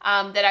word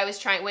that I was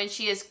trying, when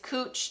she is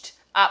cooched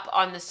up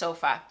on the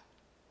sofa.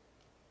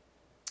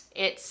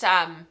 It's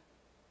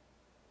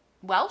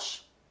Welsh.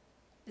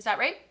 Is that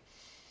right?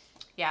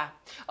 Yeah.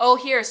 Oh,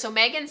 here. So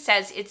Megan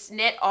says it's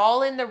knit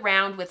all in the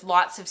round with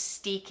lots of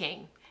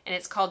steeking, and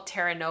it's called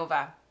Terra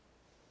Nova.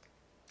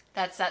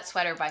 That's that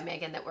sweater by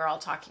Megan that we're all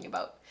talking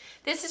about.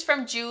 This is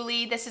from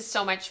Julie. This is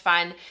so much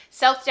fun.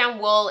 Southdown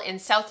wool in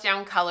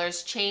Southdown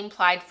colors, chain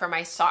plied for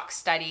my sock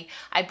study.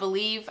 I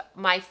believe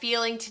my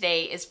feeling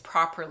today is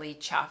properly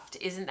chuffed.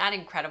 Isn't that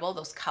incredible?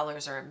 Those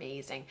colors are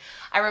amazing.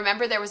 I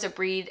remember there was a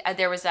breed,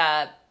 there was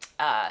a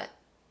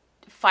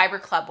Fiber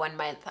Club one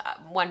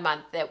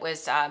month that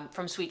was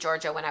from Sweet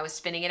Georgia when I was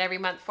spinning it every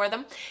month for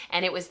them,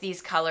 and it was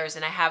these colors,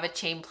 and I have a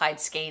chain plied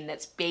skein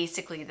that's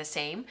basically the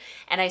same,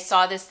 and I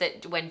saw this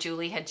that when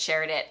Julie had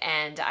shared it,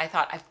 and I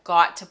thought I've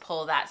got to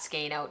pull that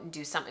skein out and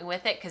do something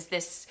with it because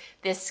this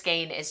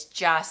skein is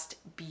just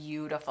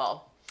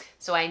beautiful.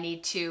 So I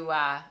need to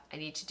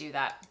do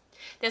that.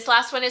 This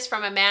last one is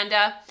from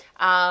Amanda.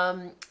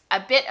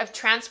 A bit of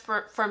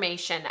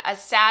transformation. A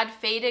sad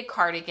faded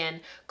cardigan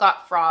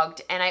got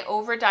frogged, and I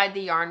overdyed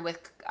the yarn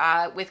with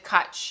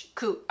Kutch.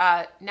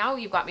 Now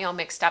you've got me all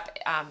mixed up,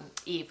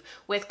 Eve,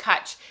 with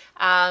Kutch.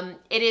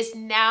 It is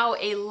now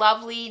a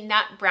lovely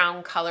nut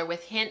brown color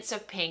with hints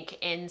of pink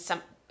in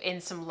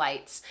some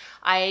lights.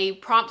 I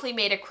promptly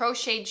made a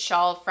crocheted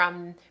shawl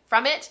from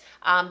it,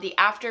 the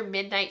After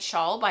Midnight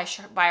shawl by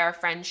our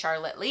friend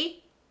Charlotte Lee.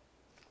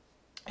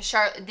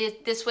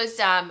 This was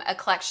a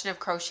collection of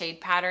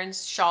crocheted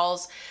patterns,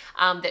 shawls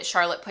that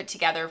Charlotte put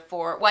together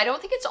for, well, I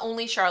don't think it's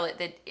only Charlotte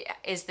that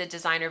is the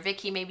designer.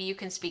 Vicky, maybe you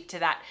can speak to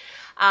that.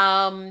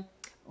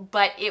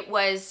 But it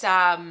was,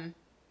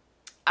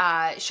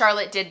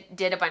 Charlotte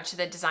did a bunch of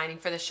the designing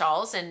for the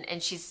shawls,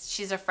 and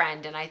she's a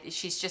friend, and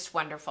she's just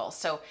wonderful.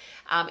 So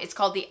it's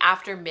called the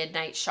After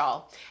Midnight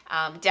shawl.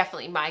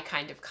 Definitely my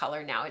kind of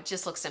color now. It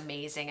just looks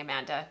amazing,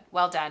 Amanda.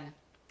 Well done.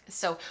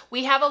 So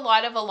we have a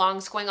lot of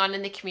alongs going on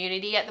in the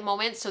community at the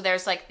moment. So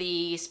there's like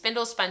the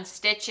Spindle Spun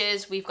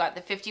Stitches. We've got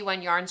the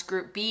 51 Yarns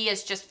Group B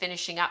is just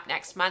finishing up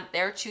next month.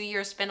 Their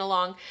 2-year spin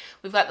along.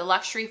 We've got the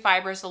Luxury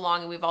Fibers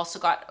along, and we've also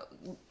got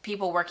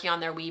people working on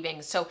their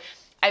weaving. So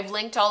I've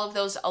linked all of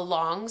those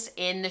alongs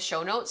in the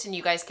show notes, and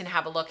you guys can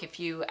have a look if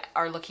you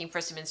are looking for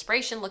some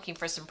inspiration, looking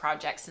for some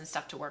projects and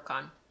stuff to work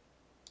on.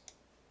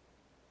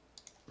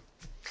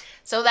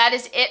 So that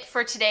is it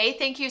for today.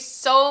 Thank you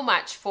so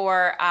much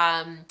for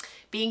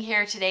being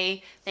here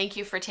today. Thank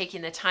you for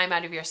taking the time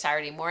out of your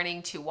Saturday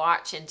morning to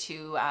watch and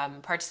to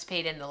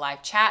participate in the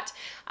live chat.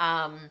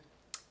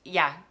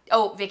 Yeah.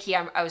 Oh, Vicky,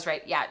 I was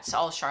right. Yeah, it's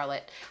all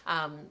Charlotte.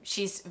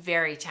 She's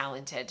very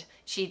talented.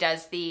 She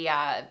does the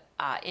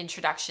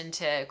introduction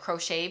to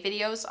crochet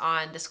videos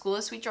on the School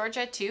of Sweet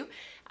Georgia too.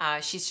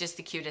 She's just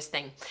the cutest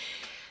thing.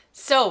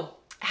 So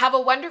have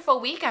a wonderful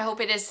week. I hope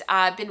it has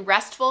been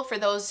restful for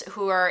those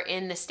who are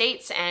in the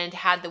States and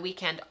had the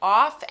weekend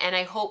off. And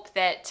I hope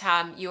that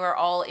you are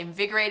all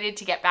invigorated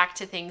to get back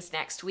to things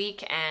next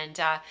week, and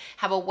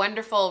have a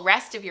wonderful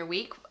rest of your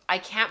week. I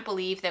can't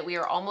believe that we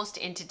are almost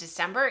into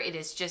December. It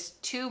is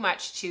just too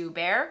much to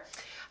bear.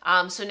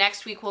 So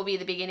next week will be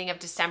the beginning of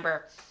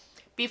December.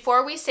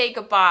 Before we say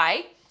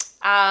goodbye,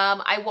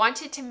 I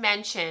wanted to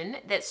mention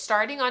that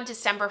starting on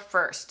December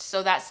 1st,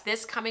 so that's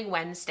this coming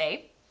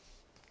Wednesday,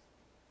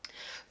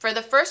 For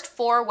the first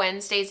 4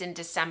 Wednesdays in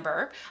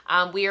December,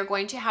 we are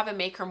going to have a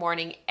maker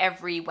morning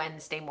every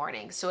Wednesday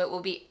morning. So it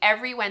will be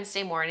every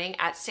Wednesday morning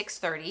at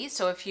 6:30.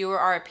 So if you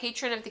are a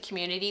patron of the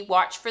community,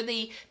 watch for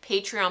the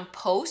Patreon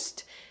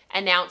post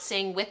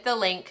announcing with the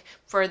link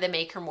for the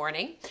maker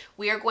morning.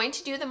 We are going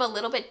to do them a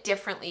little bit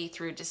differently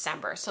through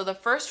December. So the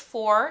first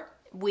 4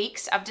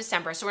 weeks of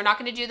December, so we're not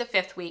going to do the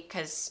 5th week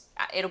because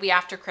it'll be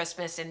after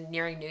Christmas and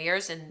nearing New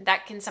Year's, and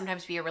that can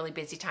sometimes be a really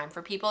busy time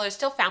for people. There's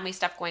still family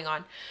stuff going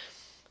on.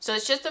 So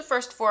it's just the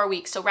first 4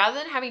 weeks. So rather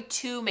than having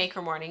 2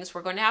 maker mornings,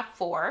 we're going to have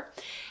 4.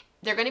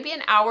 They're going to be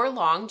an hour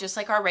long, just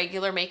like our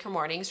regular maker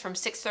mornings, from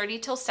 6:30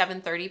 till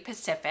 7:30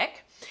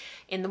 Pacific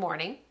in the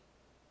morning.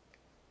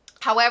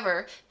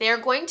 However, they're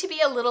going to be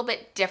a little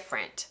bit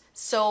different.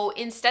 So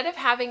instead of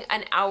having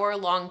an hour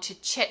long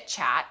to chit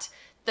chat,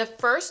 the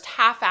first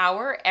half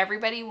hour,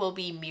 everybody will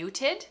be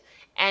muted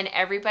and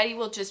everybody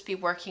will just be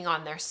working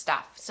on their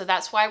stuff. So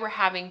that's why we're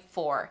having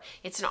 4.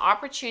 It's an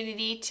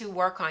opportunity to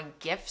work on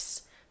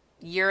gifts,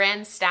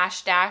 year-end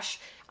stash dash,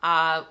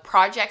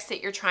 projects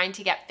that you're trying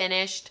to get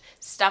finished,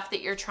 stuff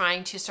that you're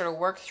trying to sort of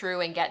work through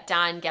and get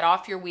done, get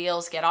off your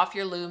wheels, get off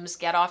your looms,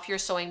 get off your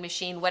sewing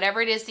machine, whatever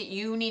it is that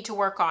you need to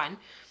work on.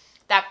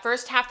 That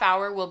first half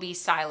hour will be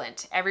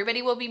silent.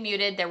 Everybody will be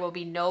muted. There will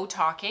be no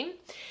talking.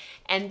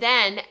 And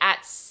then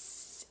at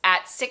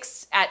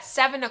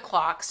 7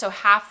 o'clock, so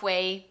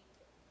halfway,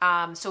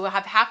 so we'll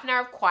have half an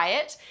hour of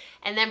quiet.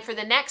 And then for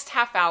the next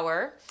half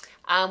hour,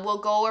 we'll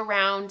go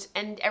around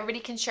and everybody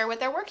can share what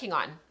they're working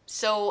on.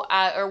 So,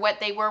 or what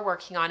they were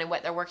working on and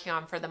what they're working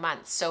on for the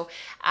month. So,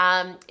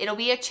 it'll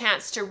be a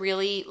chance to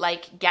really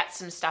like get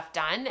some stuff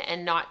done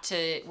and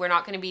we're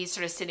not going to be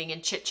sort of sitting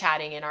and chit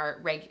chatting in our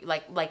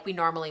like we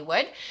normally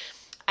would.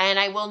 And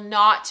I will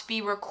not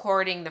be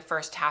recording the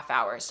first half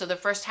hour. So the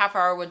first half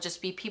hour will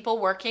just be people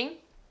working.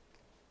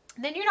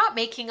 And then you're not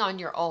making on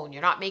your own.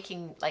 You're not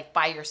making like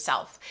by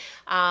yourself.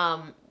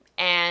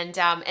 And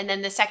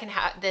then the second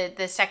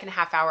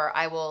half hour,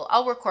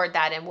 I'll record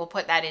that and we'll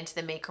put that into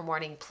the Maker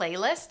Morning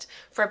playlist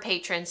for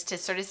patrons to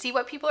sort of see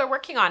what people are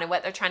working on and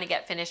what they're trying to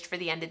get finished for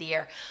the end of the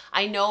year.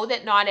 I know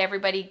that not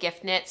everybody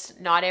gift knits,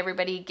 not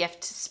everybody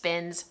gift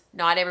spins,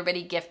 not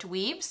everybody gift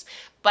weaves,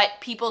 but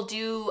people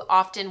do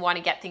often want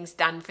to get things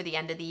done for the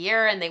end of the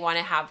year and they want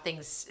to have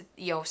things,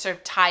 sort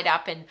of tied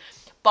up and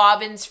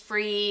bobbins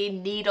free,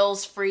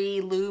 needles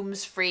free,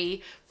 looms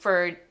free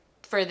for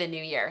the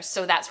new year.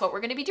 So that's what we're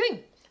going to be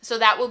doing. So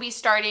that will be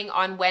starting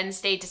on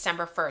Wednesday,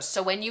 December 1st.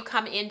 So when you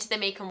come into the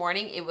Maker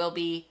Morning, it will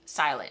be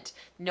silent.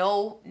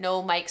 No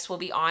mics will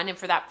be on. And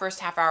for that first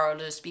half hour,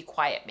 it'll just be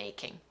quiet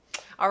making.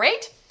 All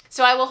right.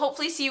 So I will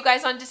hopefully see you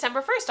guys on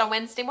December 1st on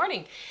Wednesday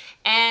morning.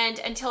 And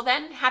until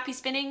then, happy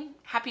spinning,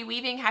 happy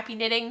weaving, happy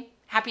knitting,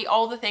 happy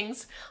all the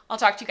things. I'll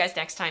talk to you guys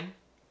next time.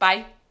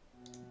 Bye.